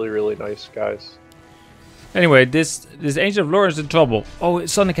are really nice guys. Anyway, this Ancient of Lore is in trouble. Oh,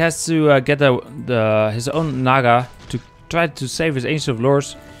 Sonik has to get his own Naga to try to save his Ancient of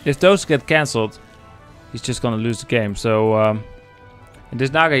Lores. If those get cancelled, he's just gonna lose the game. So and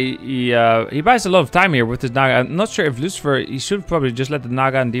this Naga, he buys a lot of time here with this Naga. I'm not sure if Lucifer, he should probably just let the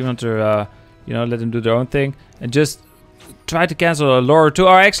Naga and Demon Hunter, you know, let them do their own thing and just try to cancel a lore or two.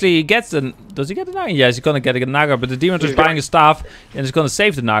 Or actually, he gets the. Does he get the Naga? Yes, he's gonna get a Naga, but the Demon Hunter is buying a staff and is gonna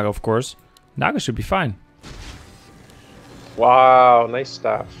save the Naga, of course. Naga should be fine. Wow, nice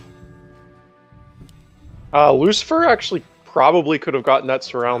staff. Lucifer actually probably could have gotten that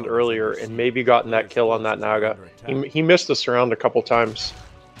surround earlier and maybe gotten that kill on that Naga. He missed the surround a couple times.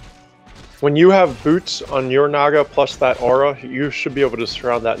 When you have boots on your Naga plus that aura, you should be able to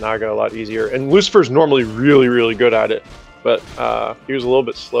surround that Naga a lot easier. And Lucifer's normally really good at it, but he was a little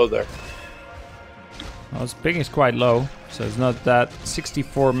bit slow there. Well, his ping is quite low, so it's not that.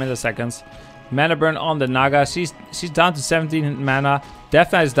 64 milliseconds. Mana burn on the Naga. She's down to 17 mana.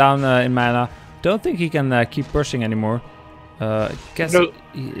 Death Knight is down in mana. Don't think he can keep pushing anymore. Guess No.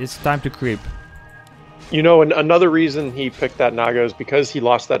 it's time to creep. You know, and another reason he picked that Naga is because he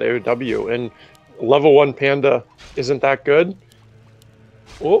lost that AOW, and level 1 Panda isn't that good.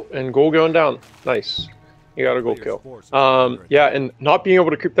 Oh, and goal going down. Nice. You got a goal kill. Yeah, and not being able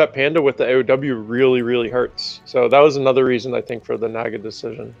to creep that Panda with the AOW really, really hurts. So that was another reason, I think, for the Naga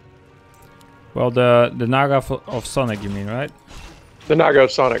decision. Well, the Naga of Sonic, you mean, right? The Naga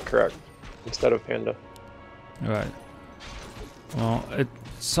of Sonic, correct. Instead of Panda. Right. Well,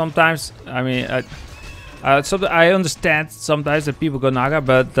 sometimes, I mean, I understand sometimes that people go Naga,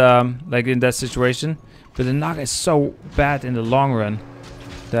 but like in that situation, but the Naga is so bad in the long run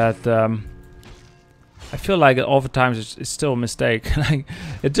that I feel like all the times it's still a mistake. Like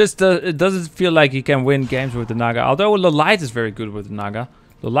it doesn't feel like you can win games with the Naga. Although the Light is very good with the Naga,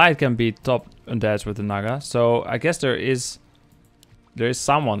 the Light can be top Undeads with the Naga. So I guess there is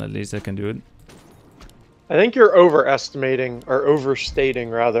someone at least that can do it. I think you're overestimating, or overstating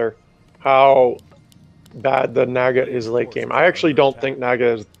rather, how bad the Naga is late game. I actually don't think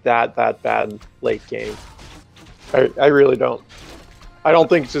Naga is that bad late game. I really don't. I don't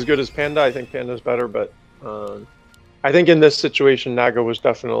think it's as good as Panda. I think Panda's better, but I think in this situation, Naga was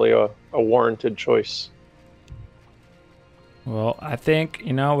definitely a warranted choice. Well, I think,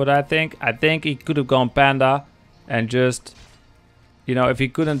 you know what I think? I think he could have gone Panda and just, you know, if he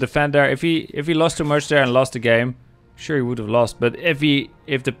couldn't defend there, if he lost too much there and lost the game, sure he would have lost. But if he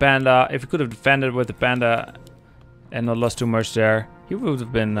could have defended with the Panda and not lost too much there, he would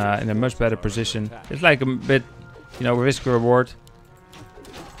have been in a much better position. It's like a bit, you know, risk reward.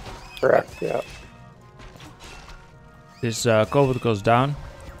 Correct, yeah. This Cobalt goes down.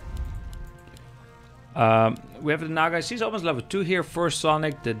 We have the Naga. She's almost level 2 here for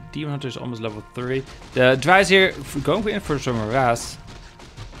Sonic. The Demon Hunter is almost level 3. The Dry's here going in for some harass.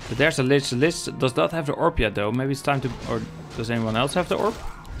 But there's a Lich. The Lich does not have the orb yet though. Maybe it's time to... Or does anyone else have the orb?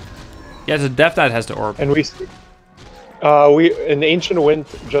 Yeah, the Death Knight has the orb. And an Ancient Wind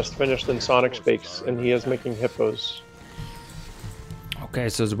just finished in Sonic's base, and he is making hippos. Okay,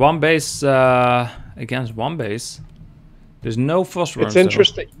 so it's one base against one base. There's no phosphorus. It's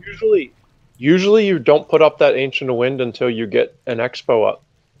interesting. Usually you don't put up that Ancient Wind until you get an expo up,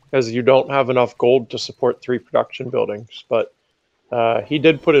 because you don't have enough gold to support 3 production buildings. But he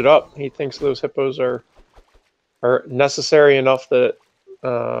did put it up. He thinks those hippos are necessary enough that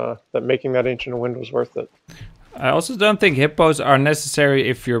that making that Ancient Wind was worth it. I also don't think hippos are necessary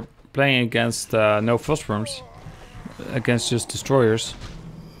if you're playing against no phosphorus, against just destroyers.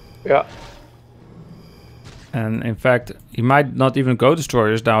 Yeah. And in fact, he might not even go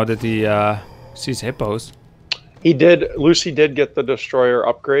destroyers now that he sees hippos. He did. Lucy did get the destroyer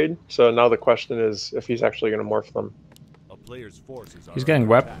upgrade, so now the question is if he's actually going to morph them. He's getting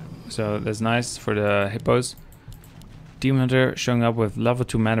web, so that's nice for the hippos. Demon Hunter showing up with level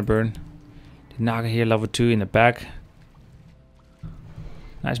 2 mana burn. The Naga here level 2 in the back.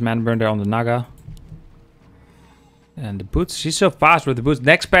 Nice mana burn there on the Naga. And the boots, she's so fast with the boots.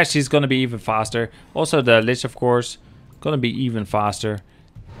 Next patch she's gonna be even faster. Also the Lich, of course, gonna be even faster.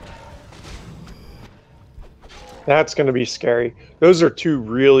 That's gonna be scary. Those are 2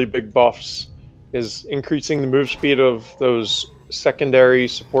 really big buffs. Is increasing the move speed of those secondary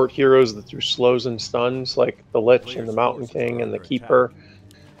support heroes that do slows and stuns, like the Lich and the Mountain King and the Keeper.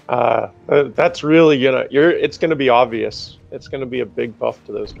 That's really gonna. It's gonna be obvious. It's gonna be a big buff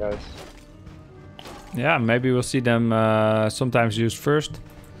to those guys. Yeah, maybe we'll see them sometimes used first.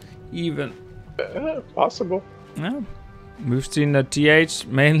 Even. Possible. Yeah. We've seen the TH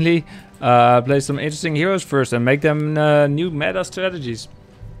mainly play some interesting heroes first and make them new meta strategies.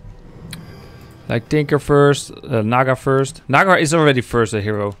 Like Tinker first, Naga first. Naga is already first a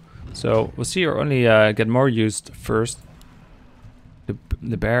hero. So we'll see her only get more used first.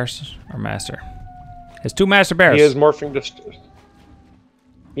 The bears are master. Has 2 master bears. He is morphing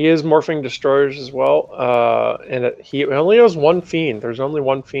destroyers as well, and he only has 1 fiend. There's only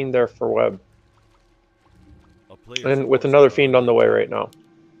 1 fiend there for web, and with another fiend on the way right now.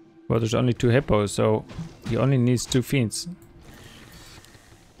 Well, there's only 2 hippos, so he only needs 2 fiends.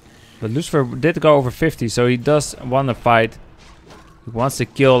 But Lucifer did go over 50, so he does want to fight. He wants to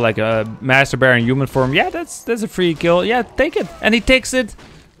kill like a master bear in human form. Yeah, that's a free kill. Yeah, take it, and he takes it.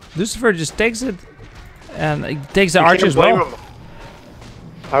 Lucifer just takes it, and he takes the archer as well. Him.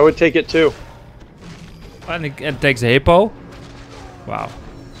 I would take it too. And it takes a hippo. Wow.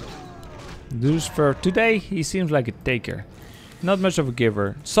 Lucifer, today he seems like a taker. Not much of a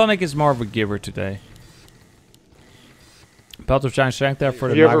giver. Sonic is more of a giver today. Belt of Giant Strength there for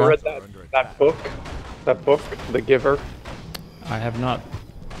the Naga. Naga. Have you ever read that book? That book, The Giver? I have not.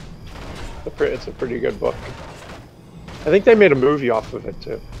 It's a pretty good book. I think they made a movie off of it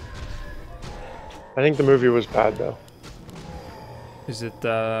too. I think the movie was bad though. Is it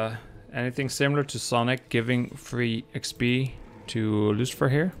anything similar to Sonic giving free XP to Lucifer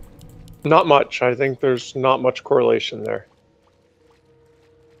here? Not much. I think there's not much correlation there.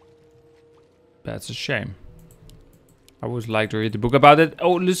 That's a shame. I would like to read the book about it.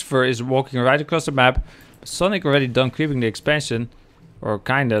 Oh, Lucifer is walking right across the map. Sonic already done creeping the expansion. Or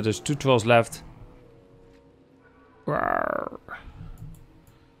kinda, there's 2 trolls left. Rawr.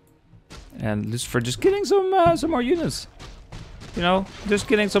 And Lucifer just getting some more units. You know, just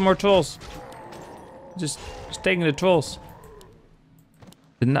getting some more trolls. Just taking the trolls.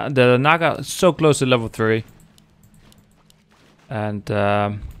 The Naga is so close to level 3.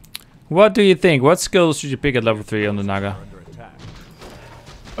 And what do you think? What skills should you pick at level 3 on the Naga?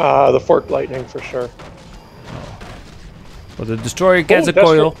 The fork lightning for sure. Well, the destroyer gets a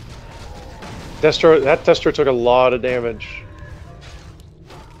coil. That Destro took a lot of damage.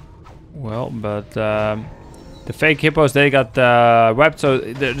 Well, but the fake hippos, they got webbed, so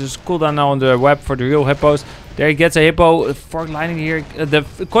there's cooldown now on the web for the real hippos. There he gets a hippo, fork lightning here. The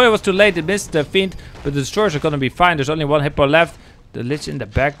coil was too late, it missed the fiend, but the destroyers are gonna be fine. There's only 1 hippo left. The Lich in the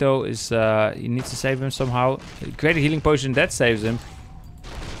back though is, he needs to save him somehow. Great healing potion, that saves him.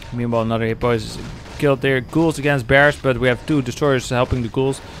 Meanwhile, another hippo is killed there. Ghouls against bears, but we have 2 destroyers helping the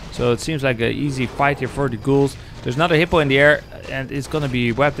ghouls. So it seems like an easy fight here for the ghouls. There's another hippo in the air, and it's gonna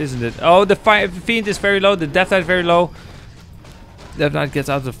be webbed, isn't it? Oh, the fiend is very low. The Death Knight is very low. Death Knight gets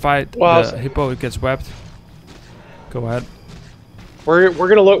out of the fight. Well, the hippo gets webbed. Go ahead. We're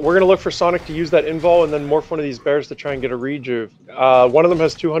gonna look for Sonic to use that invul and then morph one of these bears to try and get a rejuve. One of them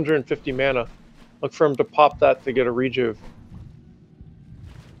has 250 mana. Look for him to pop that to get a rejuve.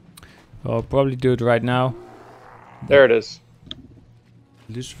 I'll probably do it right now. There it is.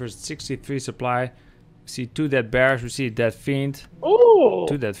 Lucifer's 63 supply. We see 2 dead bears. We see a dead fiend. Oh,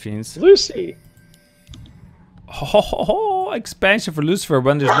 2 dead fiends. Lucy. Oh, expansion for Lucifer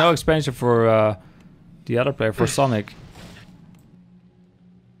when there's no expansion for the other player, for Sonic.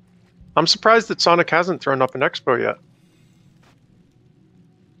 I'm surprised that Sonic hasn't thrown up an expo yet.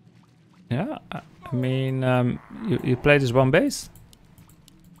 Yeah, I mean, you played this 1 base?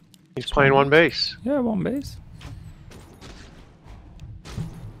 He's playing 1 base. Yeah, 1 base.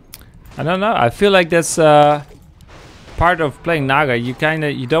 I don't know. I feel like that's part of playing Naga. You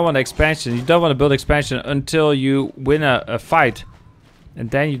don't want expansion. You don't want to build expansion until you win a fight,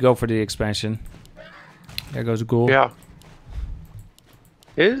 and then you go for the expansion. There goes a ghoul. Yeah.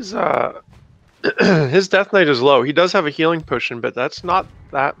 His his Death Knight is low. He does have a healing potion, but that's not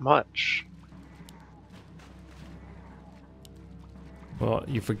that much. Well,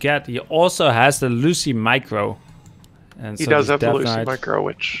 you forget he also has the Lucy Micro. And he so does have the Lucy Knight, Micro,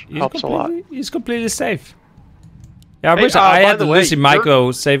 which helps a lot. He's completely safe. Yeah, I hey, wish I had the way, Lucy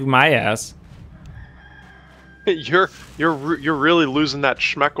Micro saving my ass. You're really losing that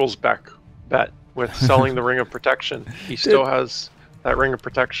Schmeckles bet with selling the Ring of Protection. He still has that Ring of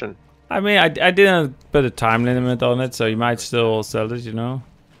Protection. I mean, I didn't put a time limit on it, so you might still sell it, you know.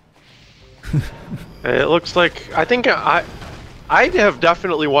 It looks like I have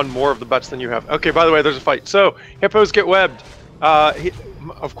definitely won more of the bets than you have. Okay, by the way, there's a fight. So, hippos get webbed.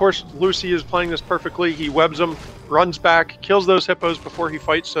 Of course, Lucy is playing this perfectly. He webs them, runs back, kills those hippos before he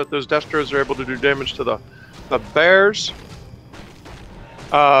fights so that those Destros are able to do damage to the bears.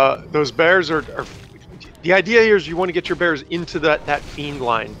 Those bears are... The idea here is you want to get your bears into that fiend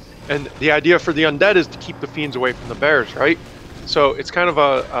line. And the idea for the undead is to keep the fiends away from the bears, right? So it's kind of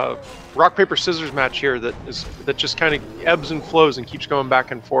a rock, paper, scissors match here that just kind of ebbs and flows and keeps going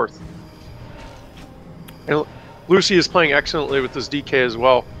back and forth. And Lucy is playing excellently with this DK as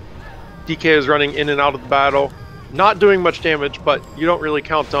well. DK is running in and out of the battle, not doing much damage, but you don't really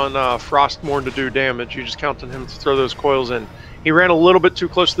count on Frostmourne to do damage. You just count on him to throw those coils in. He ran a little bit too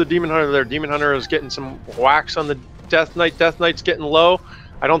close to the Demon Hunter there. Demon Hunter is getting some whacks on the Death Knight. Death Knight's getting low.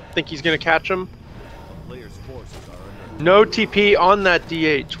 I don't think he's going to catch him. No TP on that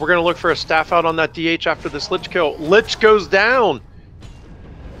DH. We're going to look for a staff out on that DH after this Lich kill. Lich goes down.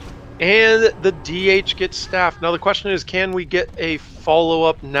 And the DH gets staffed. Now the question is, can we get a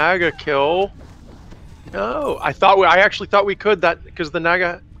follow-up Naga kill? No. I actually thought we could, that because the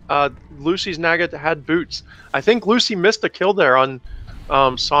Naga... Lucy's Naga had boots. I think Lucy missed a kill there on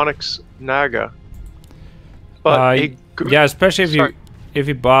Sonic's Naga. But yeah, especially if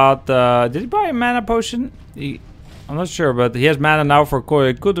he bought... did he buy a mana potion? I'm not sure, but he has mana now for coil.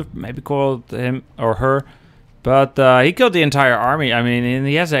 He could have maybe called him or her. But he killed the entire army. I mean, and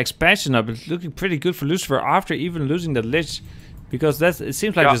he has an expansion up. It's looking pretty good for Lucifer after even losing that Lich. Because it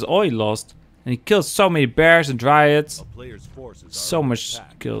seems like that's all he lost. And he kills so many bears and dryads. A player's forces are So under much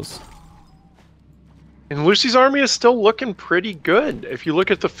attack. kills. And Lucy's army is still looking pretty good. If you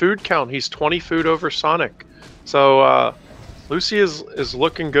look at the food count, he's 20 food over Sonic. So Lucy is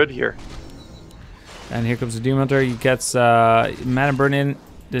looking good here. And here comes the Demon Hunter. He gets Mana Burn in.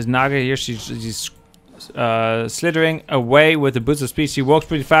 There's Naga here. She's slithering away with the boost of speed. She walks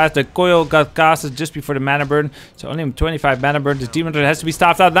pretty fast. The coil got casted just before the Mana Burn. So only 25 Mana Burn. This Demon Hunter has to be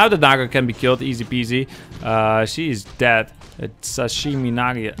staffed out. Now the Naga can be killed. Easy peasy. She is dead. It's Sashimi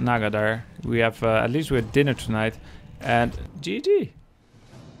Naga there. We have at least we had dinner tonight. And GG.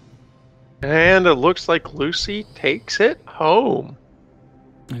 And it looks like Lucy takes it home.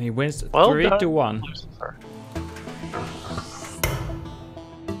 And he wins Well 3 done, to 1. Lucifer.